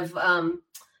lot of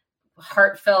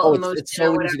heartfelt emotion. It's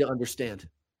so easy to understand.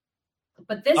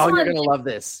 But this you're going to love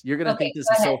this. You're going to think this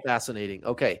is so fascinating.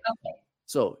 Okay.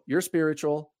 So you're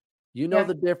spiritual. You know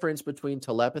the difference between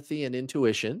telepathy and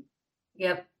intuition.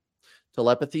 Yep.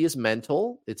 Telepathy is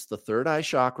mental. It's the third eye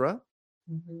chakra.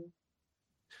 Mm-hmm.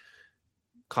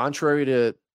 Contrary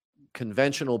to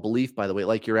conventional belief, by the way,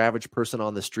 like your average person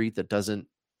on the street that they're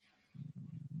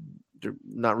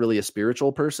not really a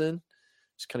spiritual person.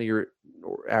 It's kind of your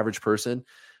average person.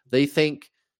 They think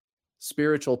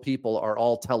spiritual people are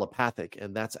all telepathic,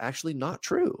 and that's actually not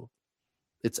true.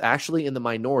 It's actually in the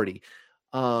minority.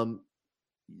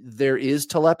 There is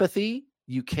telepathy.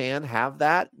 You can have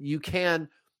that. You can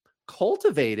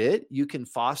cultivate it. You can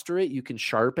foster it. You can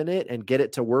sharpen it and get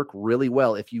it to work really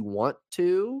well. If you want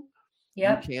to,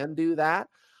 you can do that.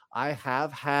 I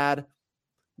have had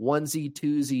onesie,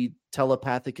 twosie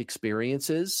telepathic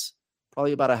experiences,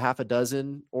 probably about a half a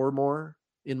dozen or more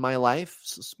in my life,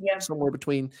 somewhere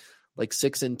between like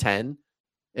 6 and 10.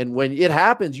 And when it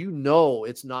happens,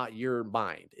 it's not your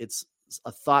mind. It's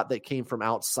a thought that came from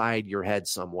outside your head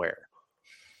somewhere.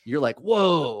 You're like,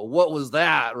 whoa, what was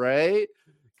that? Right.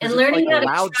 And learning like how to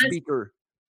loudspeaker.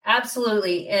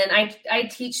 Absolutely. And I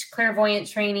teach clairvoyant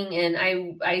training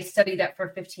and I studied that for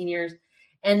 15 years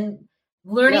and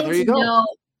learning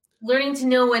to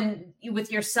know when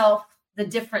with yourself, the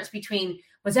difference between,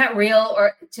 was that real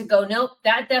or to go, nope,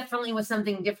 that definitely was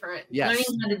something different. Yes.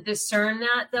 Learning how to discern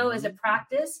that though is a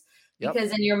practice because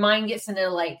then your mind gets into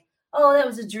like, oh, that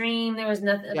was a dream. There was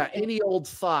nothing. Yeah. Any old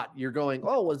thought you're going,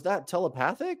 oh, was that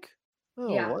telepathic? Oh,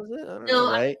 was it? I don't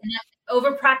know, right?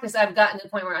 Over practice, I've gotten to the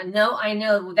point where I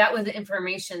know that was the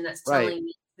information that's telling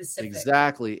me specific.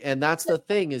 Exactly. And that's the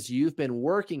thing is you've been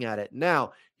working at it.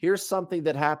 Now, here's something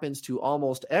that happens to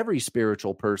almost every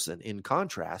spiritual person in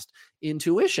contrast,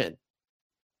 intuition,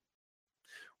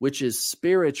 which is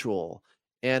spiritual.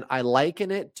 And I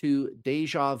liken it to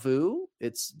deja vu.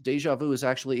 Deja vu is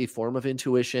actually a form of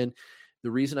intuition.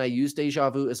 The reason I use deja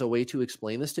vu as a way to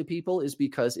explain this to people is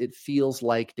because it feels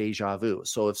like deja vu.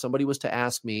 So if somebody was to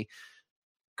ask me,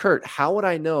 Kurt, how would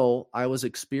I know I was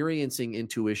experiencing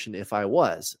intuition if I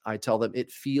was? I tell them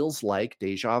it feels like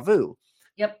deja vu.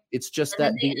 Yep. It's just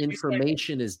that the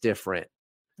information is different.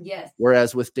 Yes.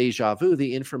 Whereas with deja vu,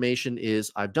 the information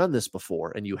is I've done this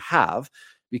before, and you have,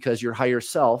 because your higher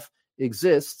self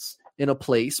exists in a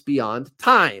place beyond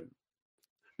time,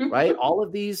 right? All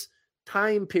of these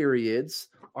time periods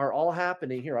are all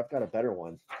happening here. I've got a better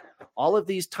one. All of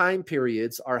these time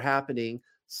periods are happening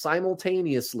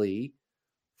simultaneously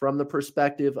from the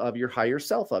perspective of your higher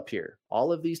self up here.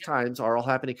 All of these times are all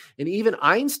happening. And even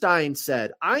Einstein,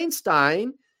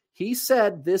 he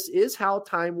said, this is how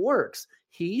time works.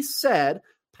 He said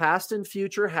past and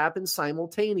future happen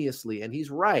simultaneously. And he's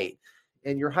right.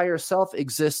 And your higher self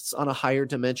exists on a higher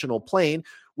dimensional plane,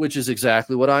 which is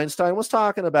exactly what Einstein was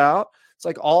talking about. It's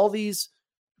like all these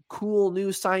cool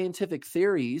new scientific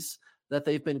theories that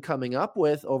they've been coming up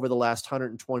with over the last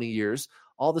 120 years.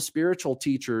 All the spiritual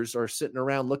teachers are sitting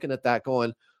around looking at that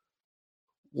going,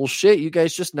 well, shit, you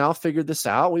guys just now figured this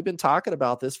out. We've been talking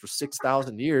about this for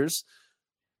 6,000 years.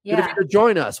 Good of you to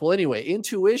join us. Well, anyway,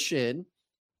 intuition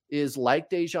is like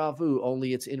deja vu,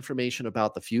 only it's information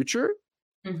about the future,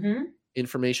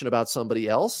 information about somebody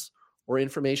else, or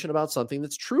information about something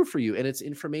that's true for you. And it's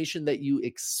information that you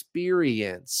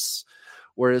experience.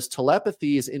 Whereas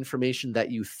telepathy is information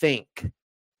that you think.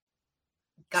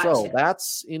 Gotcha. So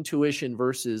that's intuition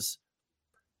versus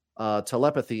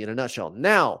telepathy in a nutshell.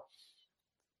 Now,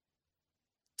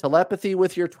 telepathy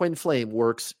with your twin flame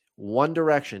works one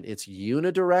direction. It's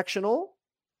unidirectional.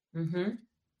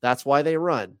 That's why they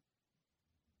run.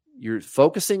 You're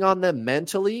focusing on them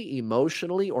mentally,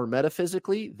 emotionally, or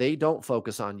metaphysically. They don't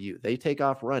focus on you. They take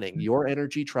off running. Your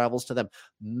energy travels to them.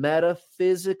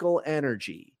 Metaphysical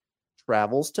energy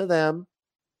travels to them.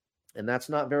 And that's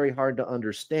not very hard to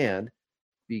understand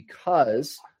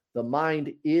because the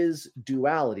mind is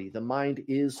duality. The mind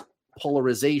is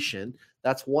polarization.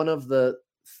 That's one of the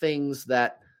things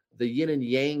that the yin and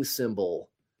yang symbol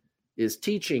is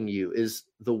teaching you, is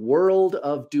the world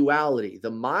of duality. The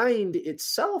mind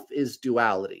itself is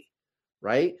duality,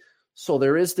 right? So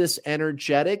there is this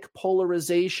energetic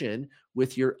polarization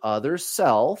with your other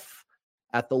self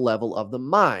at the level of the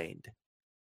mind.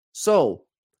 So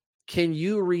can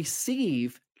you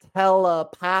receive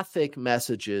telepathic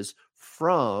messages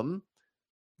from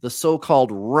the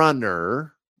so-called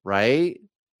runner, right?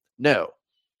 No.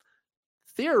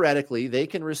 Theoretically, they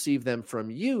can receive them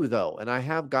from you, though, and I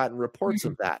have gotten reports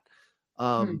of that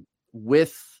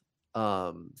with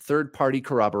third-party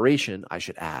corroboration, I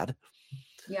should add.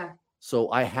 Yeah. So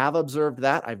I have observed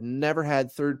that. I've never had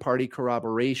third-party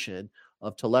corroboration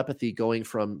of telepathy going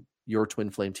from your twin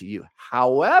flame to you.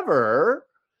 However,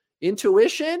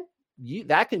 intuition,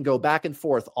 that can go back and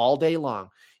forth all day long.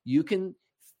 You can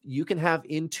have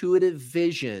intuitive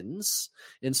visions.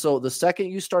 And so the second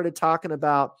you started talking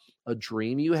about a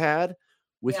dream you had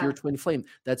with your twin flame,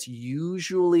 that's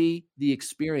usually the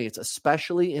experience,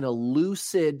 especially in a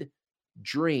lucid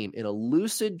dream. In a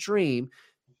lucid dream,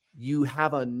 you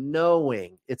have a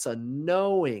knowing. It's a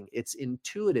knowing. It's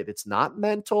intuitive. It's not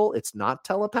mental. It's not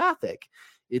telepathic.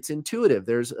 It's intuitive.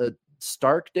 There's a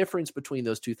stark difference between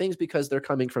those two things because they're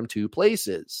coming from two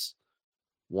places.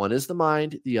 One is the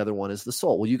mind. The other one is the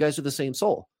soul. Well, you guys are the same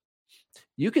soul.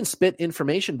 You can spit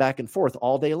information back and forth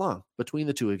all day long between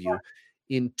the two of you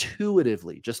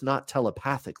intuitively, just not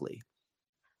telepathically.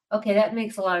 Okay, that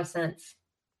makes a lot of sense.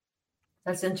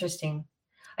 That's interesting.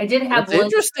 I did have one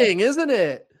interesting, isn't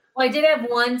it? Well, I did have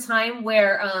one time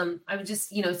where I was just,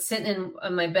 sitting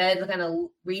in my bed, kind of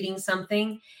reading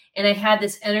something, and I had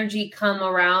this energy come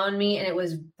around me, and it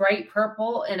was bright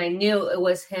purple, and I knew it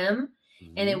was him.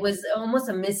 And it was almost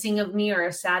a missing of me or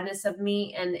a sadness of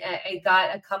me. And I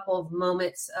got a couple of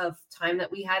moments of time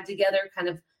that we had together. Kind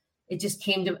of, it just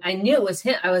came to, I knew it was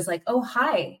him. I was like, oh,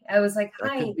 hi. I was like,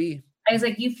 hi. I was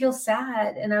like, you feel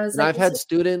sad. And I was like, I've had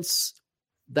students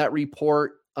that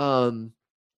report, like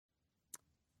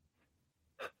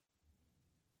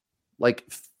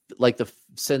the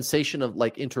sensation of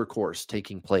like intercourse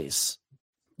taking place.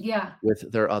 Yeah,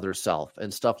 with their other self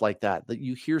and stuff like that. That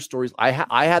you hear stories. I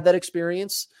had that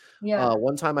experience. Yeah.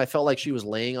 One time I felt like she was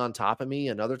laying on top of me.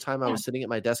 Another time I was sitting at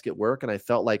my desk at work and I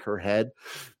felt like her head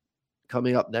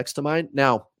coming up next to mine.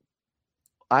 Now,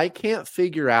 I can't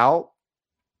figure out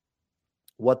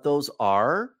what those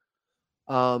are.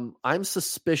 I'm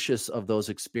suspicious of those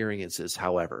experiences,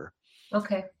 however.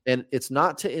 Okay. And it's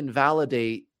not to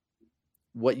invalidate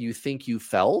what you think you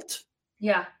felt.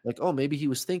 Yeah. Like, oh, maybe he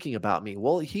was thinking about me.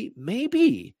 Well,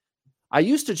 maybe. I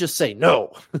used to just say,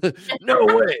 no, no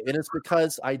way. And it's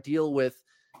because I deal with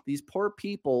these poor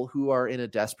people who are in a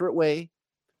desperate way.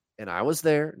 And I was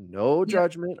there, no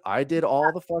judgment. I did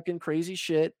all the fucking crazy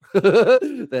shit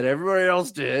that everybody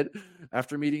else did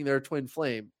after meeting their twin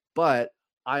flame. But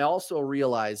I also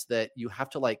realized that you have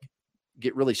to like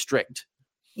get really strict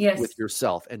with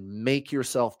yourself and make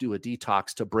yourself do a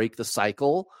detox to break the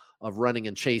cycle of running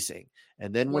and chasing.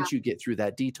 And then once you get through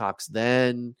that detox,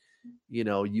 then,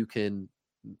 you can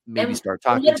maybe start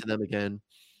talking to them again.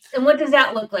 And what does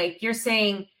that look like? You're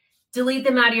saying delete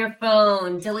them out of your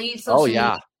phone, delete social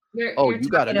media. You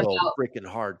got to go freaking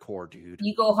hardcore, dude.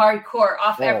 You go hardcore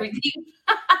off everything.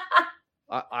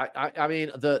 I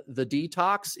mean, the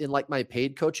detox in like my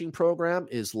paid coaching program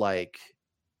is like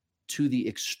to the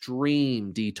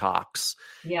extreme detox.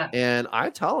 Yeah. And I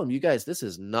tell them, you guys, this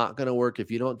is not going to work. If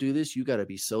you don't do this, you got to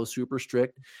be so super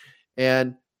strict.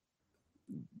 And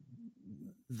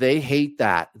they hate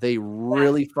that. They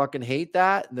really fucking hate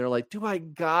that. And they're like, do I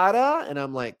gotta? And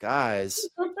I'm like, guys.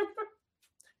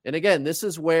 And again, this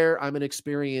is where I'm an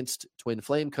experienced twin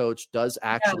flame coach does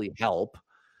actually help.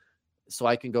 So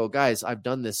I can go, guys, I've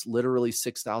done this literally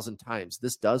 6,000 times.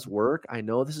 This does work. I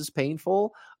know this is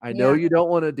painful. I know you don't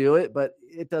want to do it, but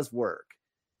it does work.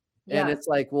 And it's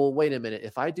like, well, wait a minute.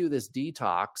 If I do this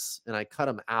detox and I cut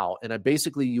them out and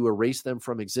you erase them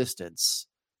from existence,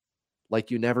 like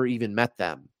you never even met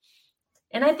them.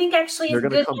 And I think actually it's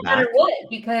good no matter what,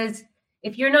 because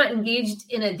if you're not engaged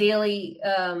in a daily,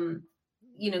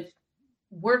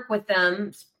 work with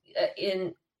them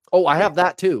I have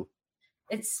that too.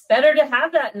 It's better to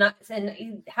have that.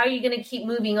 And how are you going to keep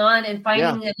moving on and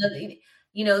finding another,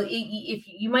 if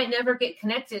you might never get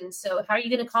connected. And so how are you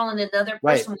going to call in another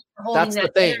person holding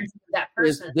that energy of that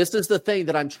person? This is the thing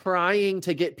that I'm trying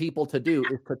to get people to do,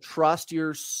 is to trust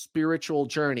your spiritual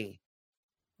journey.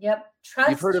 Yep.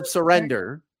 You've heard of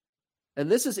surrender.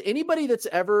 And this is anybody that's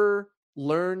ever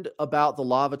learned about the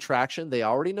law of attraction. They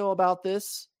already know about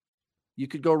this. You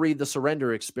could go read the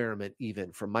Surrender Experiment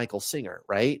even from Michael Singer,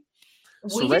 right?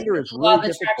 Surrender is really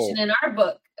difficult. Attraction in our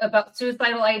book about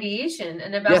suicidal ideation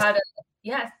and about how to,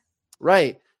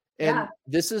 right. And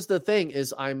this is the thing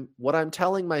is what I'm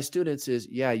telling my students is,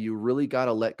 you really got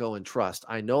to let go and trust.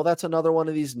 I know that's another one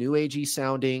of these new agey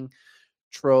sounding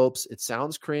tropes. It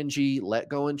sounds cringy. Let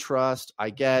go and trust. I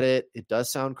get it. It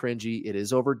does sound cringy. It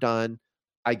is overdone.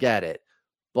 I get it.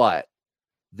 But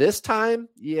this time,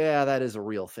 that is a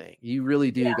real thing. You really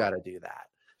do got to do that.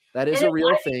 That is a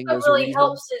real thing. What really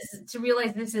helps is to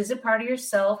realize this is a part of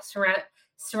yourself.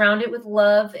 Surround it with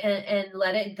love and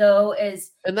let it go.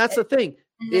 And that's the thing.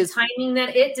 The timing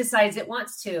that it decides it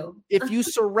wants to. If you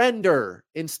surrender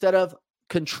instead of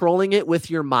controlling it with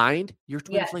your mind, your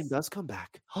twin flame does come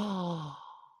back. I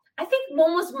think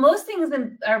almost most things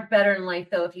are better in life,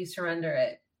 though, if you surrender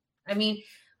it. I mean,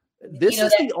 this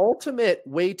is the ultimate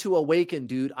way to awaken,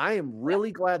 dude. I am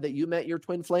really glad that you met your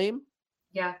twin flame.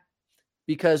 Yeah.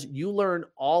 Because you learn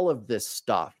all of this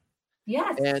stuff.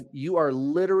 Yes. And you are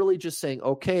literally just saying,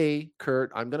 okay,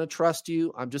 Kurt, I'm going to trust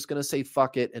you. I'm just going to say,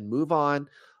 fuck it and move on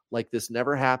like this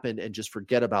never happened and just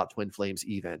forget about twin flames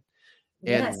even.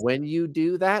 And when you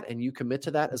do that and you commit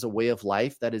to that as a way of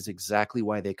life, that is exactly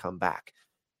why they come back.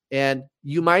 And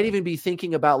you might even be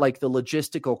thinking about like the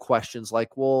logistical questions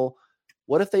like, well,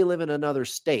 what if they live in another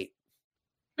state?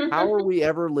 How are we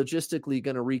ever logistically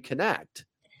going to reconnect?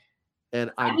 And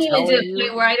I'm even to a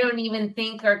point where I don't even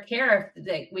think or care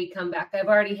if we come back. I've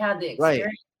already had the experience.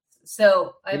 Right.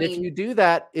 So, if you do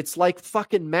that, it's like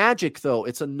fucking magic, though.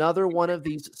 It's another one of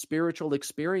these spiritual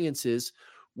experiences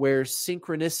where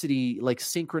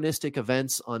synchronistic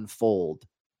events unfold.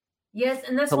 Yes,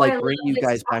 and that's to like bring you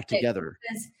guys back together.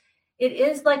 It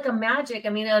is like a magic. I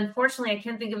mean, unfortunately, I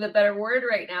can't think of a better word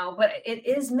right now, but it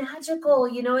is magical.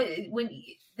 When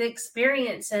the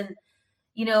experience and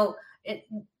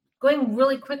going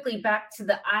really quickly back to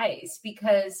the eyes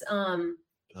because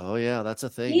that's a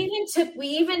thing.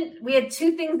 We had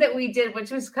two things that we did,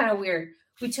 which was kind of weird.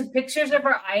 We took pictures of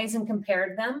our eyes and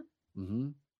compared them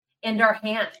and our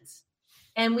hands.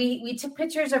 And we took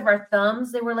pictures of our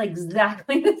thumbs. They were like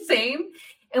exactly the same.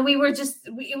 And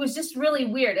it was just really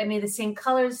weird. I mean, the same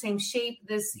color, the same shape.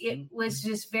 It was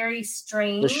just very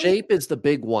strange. The shape is the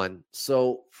big one.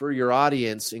 So for your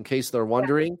audience, in case they're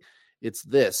wondering, it's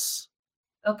this.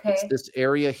 Okay. It's this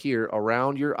area here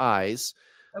around your eyes.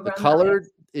 The color,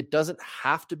 it doesn't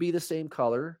have to be the same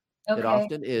color. Okay. It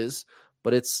often is,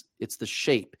 but it's the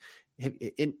shape.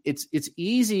 It's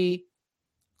easy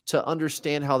to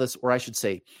understand how this, or I should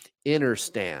say,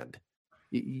 understand.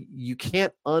 You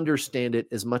can't understand it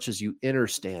as much as you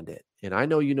understand it. And I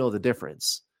know you know the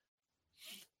difference.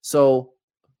 So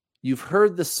you've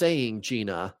heard the saying,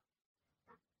 Gina,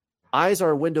 eyes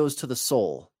are windows to the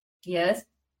soul. Yes.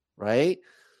 Right?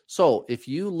 So if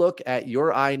you look at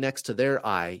your eye next to their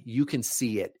eye, you can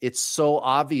see it. It's so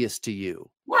obvious to you.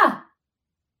 Yeah.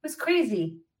 It's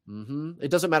crazy. It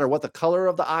doesn't matter what the color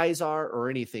of the eyes are or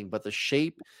anything, but the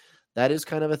shape, that is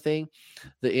kind of a thing.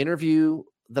 The interview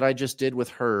that I just did with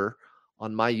her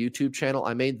on my YouTube channel,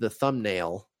 I made the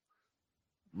thumbnail.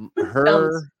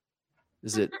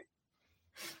 Is it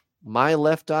my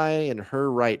left eye and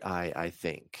her right eye, I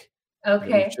think.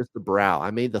 Okay. It was just the brow.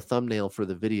 I made the thumbnail for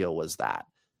the video was that.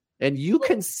 And you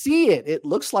can see it. It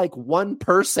looks like one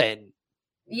person.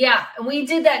 Yeah, and we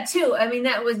did that too. I mean,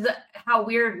 that was how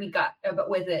weird we got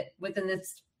with it within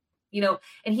this,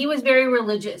 and he was very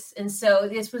religious. And so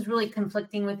this was really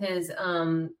conflicting with his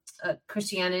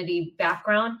Christianity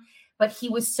background, but he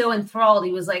was so enthralled.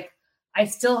 He was like, I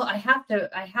have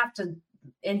to.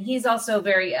 And he's also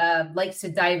very, likes to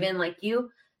dive in like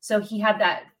you. So he had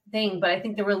that thing, but I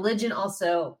think the religion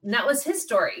also, and that was his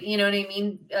story. You know what I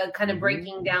mean? Kind of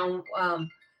breaking down,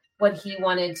 what he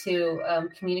wanted to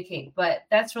communicate. But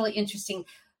that's really interesting.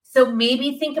 So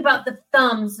maybe think about the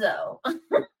thumbs, though.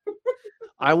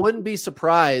 I wouldn't be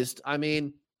surprised. I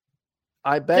mean,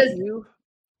 I bet you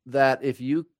that if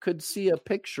you could see a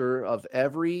picture of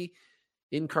every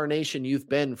incarnation you've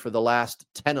been for the last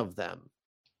 10 of them,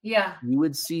 yeah, you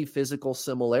would see physical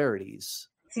similarities.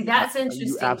 See, that's interesting.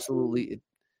 You absolutely,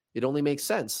 it only makes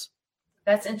sense.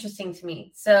 That's interesting to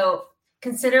me. So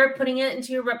consider putting it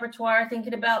into your repertoire,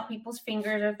 thinking about people's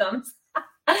fingers or thumbs.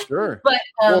 Sure. But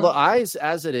well, the eyes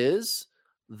as it is,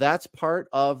 that's part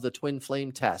of the twin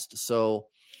flame test. So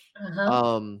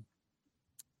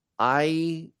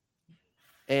I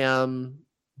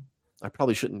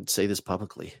probably shouldn't say this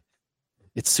publicly.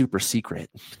 It's super secret.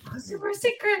 Super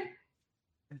secret.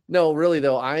 No, really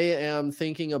though, I am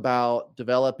thinking about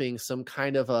developing some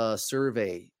kind of a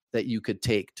survey that you could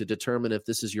take to determine if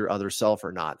this is your other self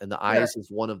or not. And the eyes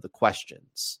is one of the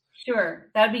questions. Sure.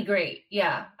 That'd be great.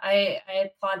 Yeah. I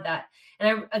applaud that. And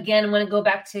I want to go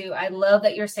back to, I love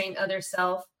that you're saying other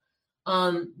self.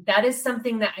 That is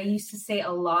something that I used to say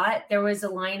a lot. There was a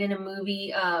line in a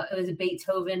movie, it was a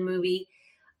Beethoven movie.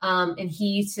 And he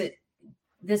used to,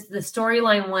 the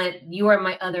storyline went, "You are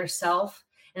my other self."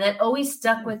 And that always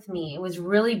stuck with me. It was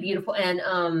really beautiful.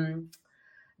 And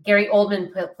Gary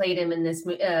Oldman played him in this,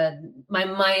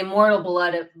 my Immortal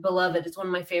Beloved. It's one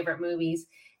of my favorite movies.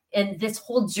 And this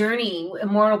whole journey,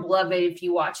 Immortal Beloved, if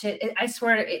you watch it, I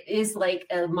swear it is like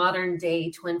a modern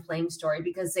day twin flame story,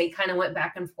 because they kind of went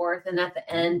back and forth. And at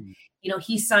the end,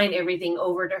 he signed everything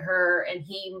over to her, and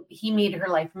he made her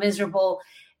life miserable.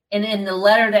 And in the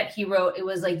letter that he wrote, it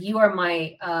was like, "You are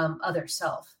my other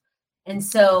self." And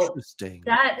so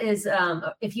that is,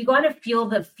 if you want to feel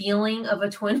the feeling of a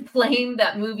twin flame,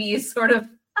 that movie is sort of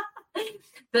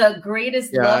the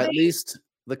greatest. Yeah, at least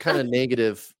the kind of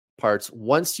negative parts.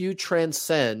 Once you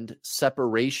transcend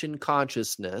separation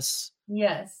consciousness,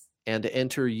 yes, and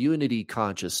enter unity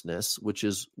consciousness, which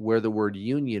is where the word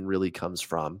union really comes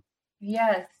from.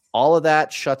 Yes. All of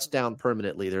that shuts down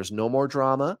permanently. There's no more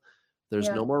drama. There's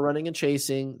no more running and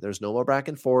chasing. There's no more back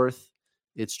and forth.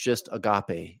 It's just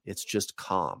agape. It's just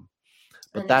calm.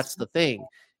 But that's the thing,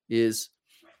 is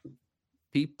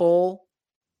people,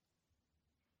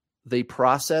 they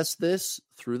process this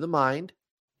through the mind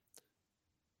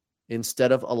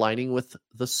instead of aligning with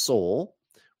the soul,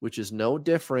 which is no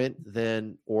different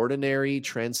than ordinary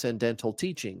transcendental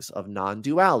teachings of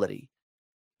non-duality.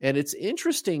 And it's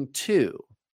interesting too,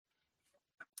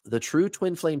 the true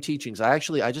twin flame teachings. I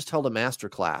just held a master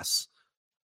class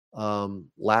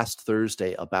last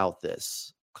Thursday about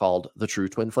this, called The True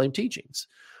Twin Flame Teachings,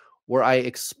 where I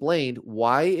explained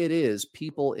why it is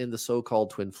people in the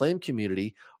so-called twin flame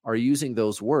community are using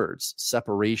those words: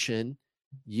 separation,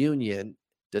 union,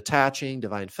 detaching,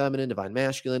 divine feminine, divine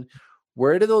masculine.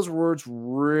 Where do those words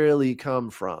really come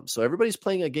from? So everybody's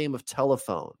playing a game of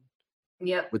telephone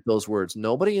with those words.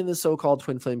 Nobody in the so-called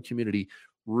twin flame community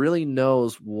really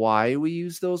knows why we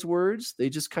use those words. They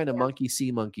just kind of monkey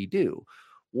see, monkey do.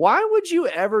 Why would you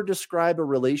ever describe a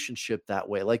relationship that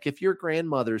way? Like if your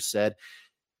grandmother said,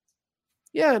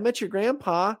 "Yeah, I met your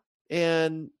grandpa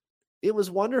and it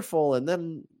was wonderful. And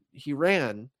then he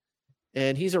ran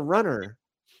and he's a runner.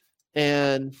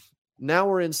 And now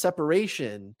we're in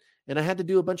separation and I had to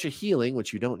do a bunch of healing,"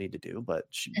 which you don't need to do, but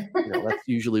that's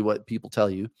usually what people tell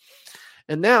you.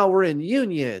 "And now we're in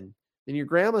union." And your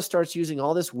grandma starts using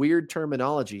all this weird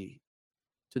terminology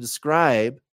to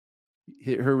describe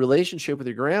her relationship with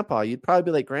your grandpa. You'd probably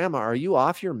be like, "Grandma, are you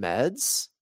off your meds?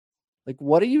 Like,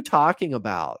 what are you talking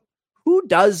about? Who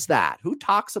does that? Who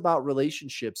talks about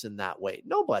relationships in that way?"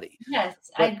 Nobody. Yes,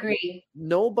 I agree.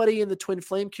 Nobody in the twin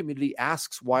flame community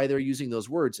asks why they're using those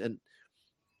words. And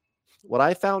what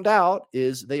I found out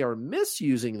is they are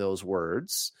misusing those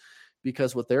words,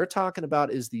 because what they're talking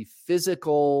about is the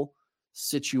physical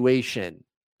situation.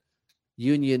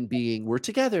 Union being we're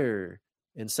together,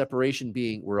 and separation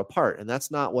being we're apart. And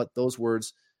that's not what those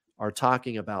words are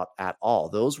talking about at all.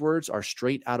 Those words are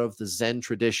straight out of the Zen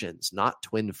traditions, not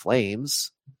twin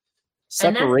flames.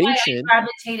 Separation. And that's why I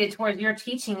gravitated towards your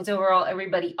teachings overall,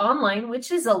 everybody online, which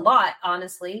is a lot,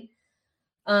 honestly.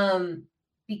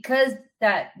 Because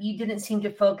that you didn't seem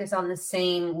to focus on the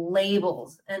same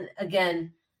labels. And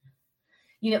again,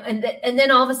 and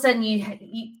then all of a sudden you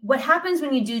what happens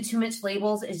when you do too much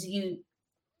labels is you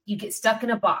get stuck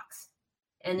in a box,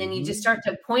 and then you just start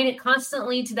to point it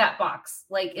constantly to that box.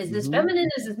 Like, is this feminine?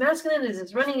 Is this masculine? Is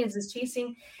this running? Is this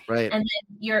chasing? Right. And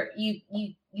then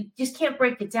you just can't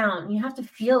break it down. You have to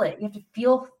feel it. You have to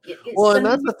feel it. Well, and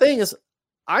that's the thing is,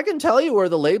 I can tell you where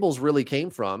the labels really came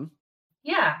from.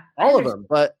 Yeah. All of them.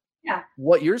 But yeah,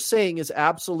 what you're saying is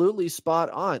absolutely spot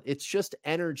on. It's just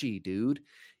energy, dude.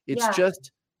 It's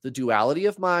just the duality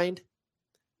of mind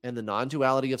and the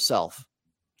non-duality of self.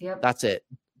 Yep. That's it.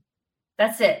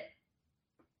 That's it.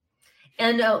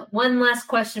 And one last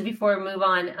question before we move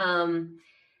on,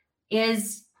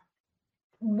 is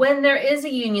when there is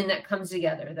a union that comes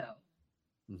together, though,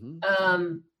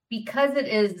 because it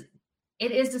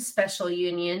is a special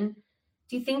union,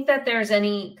 do you think that there's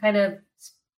any kind of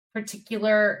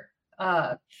particular,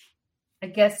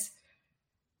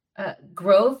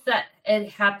 growth that it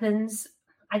happens?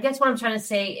 I guess what I'm trying to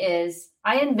say is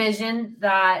I envision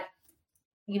that,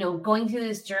 going through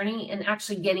this journey and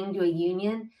actually getting to a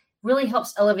union really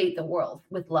helps elevate the world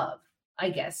with love, I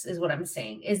guess is what I'm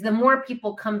saying, is the more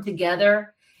people come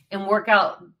together and work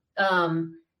out,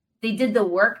 they did the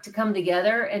work to come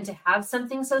together and to have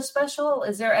something so special.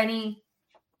 Is there any,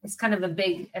 it's kind of a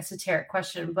big esoteric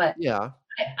question, but yeah,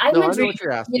 I'm a dreamer. I know what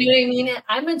you're asking. You know what I mean?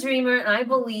 I'm a dreamer, and I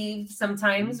believe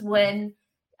sometimes when,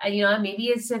 maybe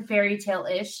it's a fairy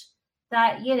tale-ish,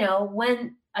 that,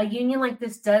 when a union like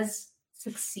this does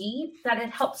succeed, that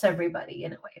it helps everybody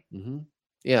in a way.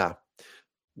 Yeah.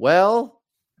 Well,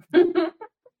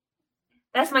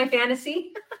 that's my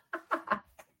fantasy.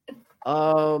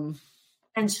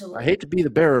 Essentially. I hate to be the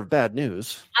bearer of bad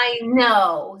news. I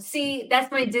know. See,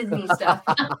 that's my Disney stuff.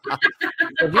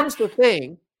 But here's the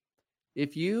thing.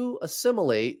 If you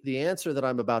assimilate the answer that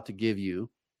I'm about to give you,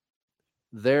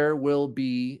 there will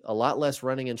be a lot less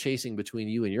running and chasing between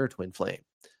you and your twin flame.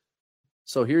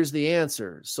 So here's the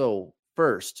answer. So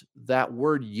first, that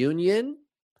word union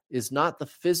is not the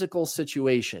physical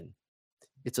situation.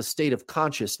 It's a state of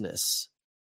consciousness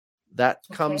that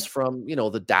comes from,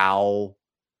 the Tao,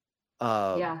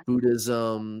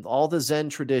 Buddhism, all the Zen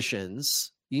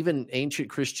traditions, even ancient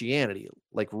Christianity,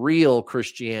 like real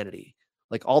Christianity,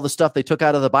 like all the stuff they took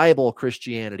out of the Bible,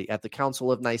 Christianity at the Council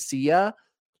of Nicaea,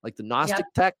 like the Gnostic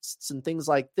texts and things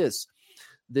like this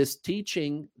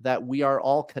teaching that we are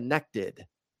all connected,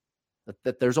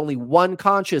 that there's only one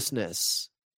consciousness.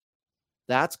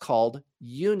 That's called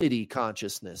unity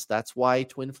consciousness. That's why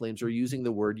twin flames are using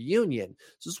the word union.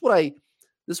 So this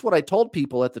is what I told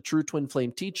people at the True Twin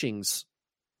Flame Teachings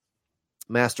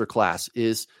masterclass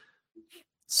is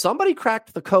somebody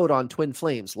cracked the code on twin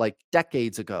flames like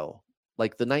decades ago,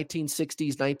 like the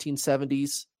 1960s,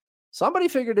 1970s. Somebody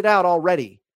figured it out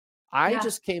already. I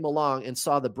just came along and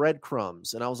saw the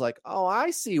breadcrumbs and I was like, oh,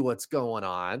 I see what's going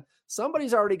on.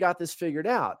 Somebody's already got this figured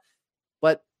out.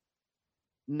 But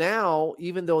now,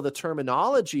 even though the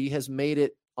terminology has made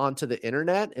it onto the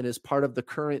internet and is part of the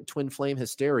current twin flame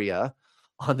hysteria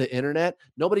on the internet,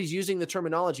 nobody's using the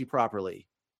terminology properly.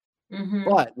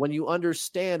 But when you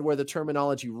understand where the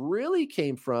terminology really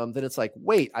came from, then it's like,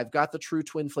 wait, I've got the True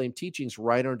Twin Flame Teachings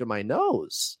right under my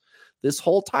nose this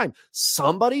whole time.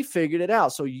 Somebody figured it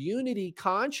out. So unity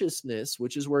consciousness,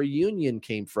 which is where union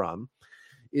came from,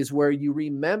 is where you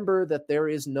remember that there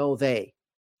is no they.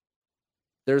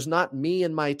 There's not me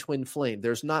and my twin flame.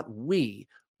 There's not we.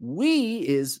 We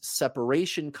is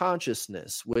separation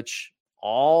consciousness, which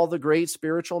all the great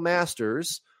spiritual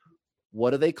masters,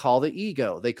 what do they call the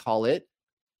ego? They call it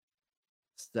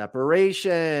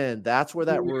separation. That's where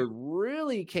that word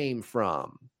really came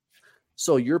from.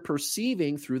 So you're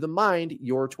perceiving through the mind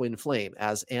your twin flame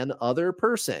as an other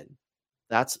person.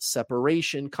 That's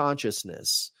separation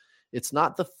consciousness. It's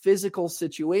not the physical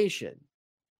situation.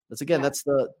 That's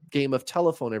the game of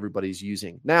telephone everybody's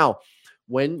using. Now,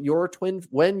 when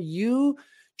you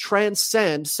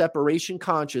transcend separation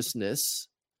consciousness,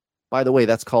 by the way,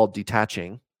 that's called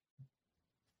detaching,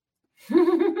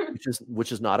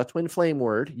 which is not a twin flame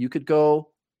word. You could go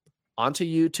onto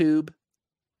YouTube,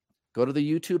 go to the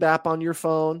YouTube app on your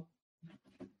phone,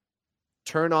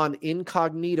 turn on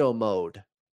incognito mode.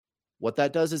 What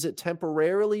that does is it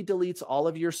temporarily deletes all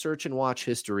of your search and watch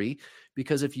history,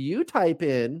 because if you type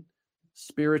in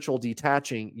spiritual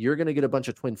detaching, you're going to get a bunch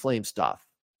of twin flame stuff.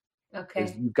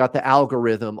 Okay. You've got the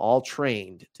algorithm all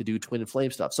trained to do twin flame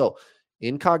stuff. So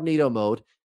incognito mode,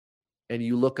 and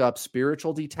you look up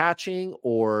spiritual detaching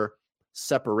or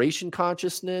separation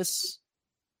consciousness,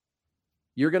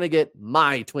 you're going to get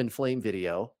my twin flame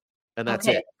video, and that's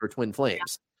it for twin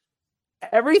flames.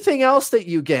 Everything else that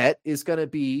you get is going to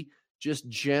be just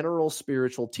general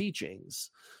spiritual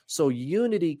teachings. So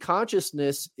unity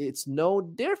consciousness, it's no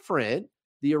different,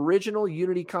 the original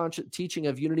unity teaching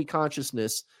of unity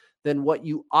consciousness, than what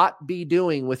you ought be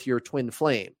doing with your twin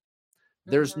flame.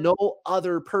 There's no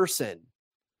other person.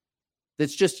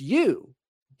 That's just you.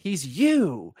 He's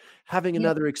you having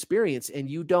another experience, and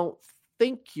you don't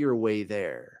think your way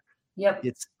there. Yep.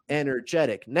 It's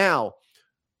energetic. Now,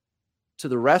 to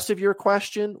the rest of your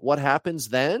question, what happens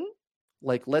then?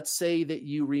 Like, let's say that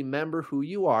you remember who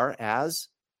you are as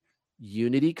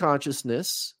unity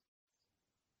consciousness.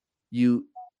 You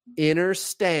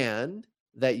understand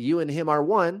that you and him are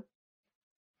one.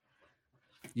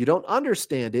 You don't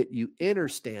understand it. You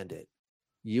understand it.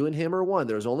 You and him are one.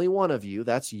 There's only one of you.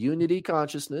 That's unity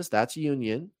consciousness. That's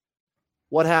union.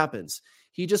 What happens?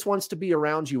 He just wants to be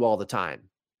around you all the time.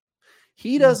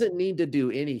 He doesn't need to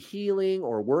do any healing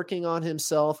or working on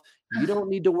himself. You don't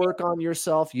need to work on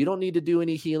yourself. You don't need to do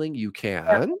any healing. You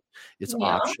can. It's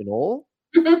optional.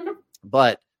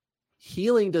 But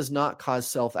healing does not cause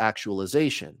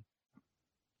self-actualization.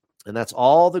 And that's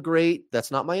all the great.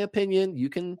 That's not my opinion.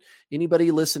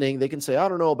 Anybody listening, they can say, I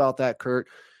don't know about that, Kurt.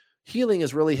 Healing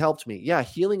has really helped me. Yeah,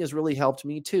 healing has really helped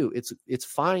me too. It's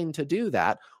fine to do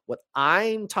that. What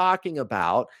I'm talking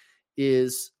about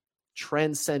is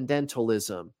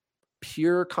transcendentalism,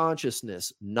 pure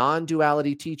consciousness,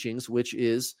 non-duality teachings, which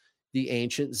is the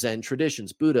ancient Zen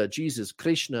traditions, Buddha, Jesus,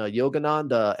 Krishna,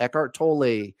 Yogananda, Eckhart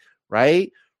Tolle,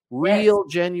 right? Real,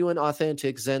 genuine,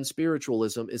 authentic Zen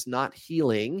spiritualism is not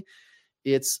healing.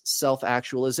 It's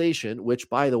self-actualization, which,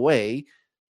 by the way,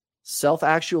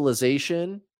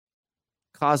 self-actualization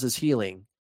causes healing,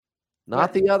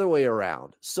 not the other way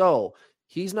around. So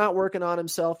he's not working on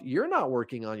himself. You're not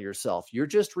working on yourself. You're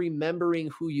just remembering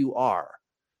who you are.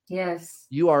 Yes.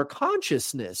 You are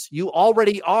consciousness. You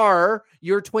already are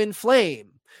your twin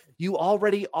flame. You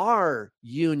already are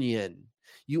union.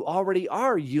 You already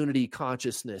are unity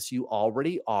consciousness. You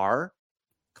already are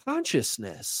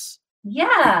consciousness.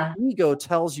 Yeah. The ego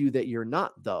tells you that you're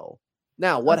not, though.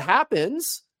 Now, what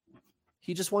happens?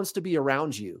 He just wants to be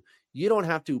around you. You don't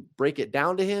have to break it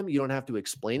down to him. You don't have to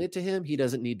explain it to him. He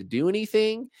doesn't need to do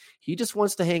anything. He just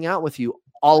wants to hang out with you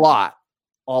a lot,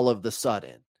 all of the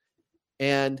sudden.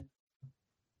 And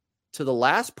to the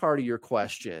last part of your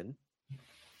question,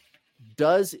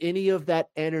 does any of that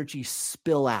energy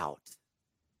spill out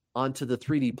onto the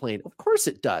 3D plane? Of course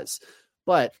it does.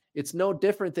 But it's no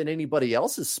different than anybody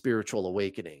else's spiritual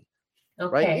awakening.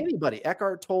 Right? Anybody,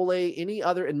 Eckhart Tolle, any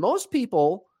other, and most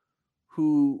people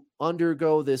who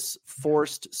undergo this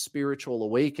forced spiritual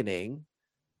awakening,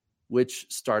 which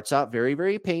starts out very,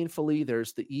 very painfully.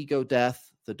 There's the ego death,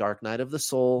 the dark night of the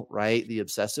soul, right? The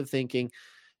obsessive thinking.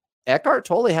 Eckhart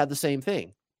Tolle had the same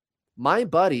thing. My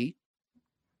buddy,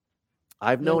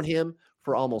 I've known him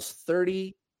for almost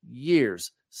 30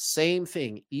 years. Same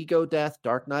thing. Ego death,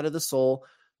 dark night of the soul,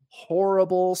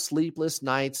 horrible sleepless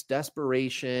nights,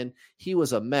 desperation. He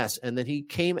was a mess. And then he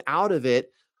came out of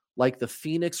it like the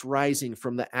phoenix rising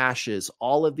from the ashes.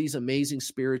 All of these amazing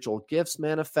spiritual gifts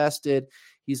manifested.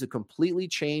 He's a completely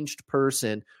changed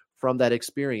person from that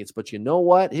experience. But you know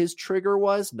what? His trigger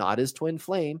was not his twin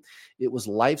flame. It was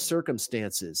life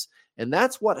circumstances. And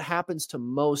that's what happens to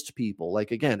most people.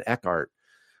 Like, again, Eckhart.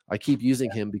 I keep using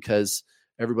him because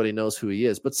everybody knows who he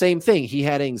is. But same thing. He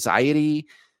had anxiety.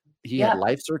 He had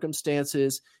life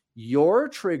circumstances. Your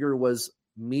trigger was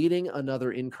meeting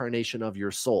another incarnation of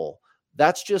your soul.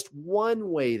 That's just one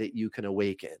way that you can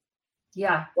awaken.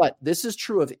 Yeah. But this is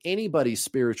true of anybody's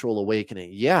spiritual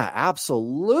awakening. Yeah,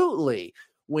 absolutely.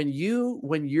 When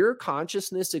your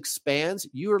consciousness expands,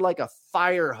 you are like a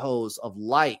fire hose of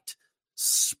light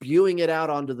spewing it out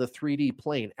onto the 3D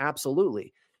plane.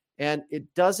 Absolutely. And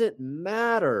it doesn't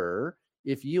matter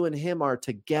if you and him are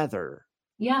together.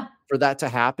 Yeah. For that to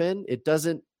happen, it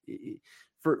doesn't,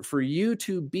 for you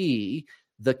to be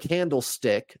the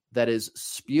candlestick that is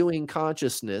spewing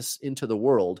consciousness into the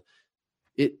world,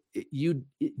 you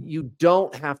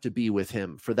don't have to be with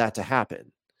him for that to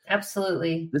happen.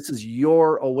 Absolutely. This is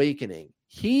your awakening.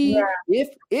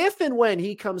 If and when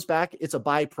he comes back, it's a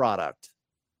byproduct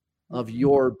of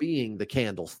your being the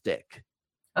candlestick.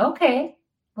 Okay.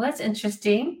 Well, that's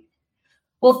interesting.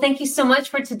 Well, thank you so much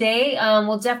for today.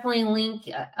 We'll definitely link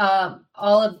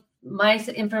all of my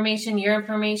information, your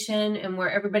information, and where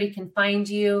everybody can find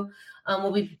you.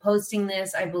 We'll be posting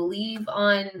this, I believe,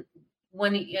 on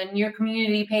your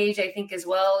community page, I think, as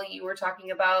well, you were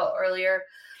talking about earlier.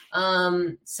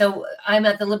 So I'm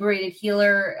at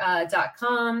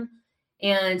theliberatedhealer.com,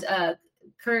 and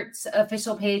Kurt's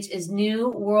official page is New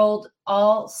World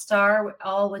All Star,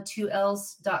 all with 2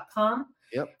 L's.com.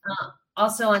 Yep.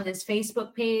 Also on this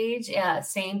Facebook page,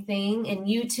 same thing. And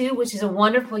YouTube, which is a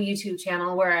wonderful YouTube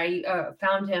channel where I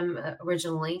found him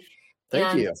originally.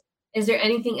 Thank you. Is there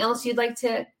anything else you'd like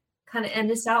to kind of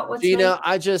end us out with? Gina,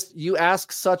 you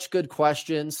ask such good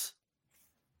questions.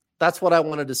 That's what I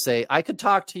wanted to say. I could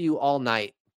talk to you all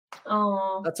night.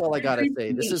 Oh, that's all I got to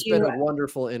say. This has been a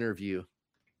wonderful interview.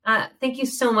 Thank you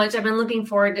so much. I've been looking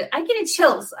forward to, I get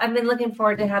chills. I've been looking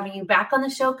forward to having you back on the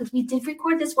show because we did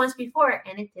record this once before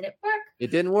and it didn't work. It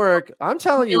didn't work. I'm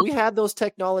telling you, we had those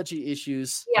technology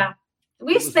issues. Yeah.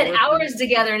 We've spent hours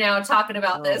together now talking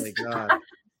about this. Oh my God.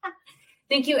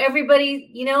 Thank you,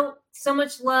 everybody. So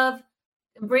much love.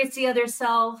 Embrace the other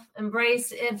self.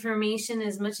 Embrace information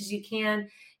as much as you can.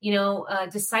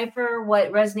 Decipher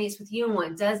what resonates with you and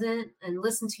what doesn't, and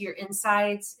listen to your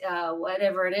insights,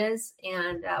 whatever it is.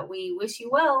 And we wish you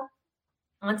well.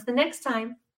 On to the next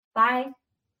time. Bye.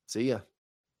 See ya.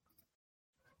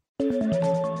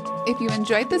 If you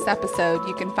enjoyed this episode,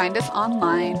 you can find us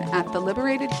online at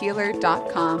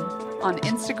theliberatedhealer.com, on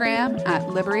Instagram at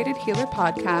Liberated Healer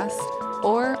Podcast,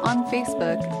 or on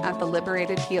Facebook at The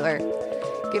Liberated Healer.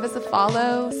 Give us a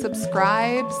follow,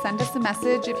 subscribe, send us a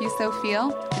message if you so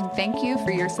feel, and thank you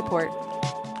for your support.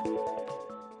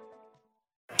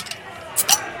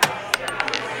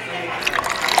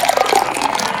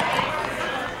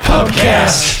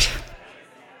 Podcast.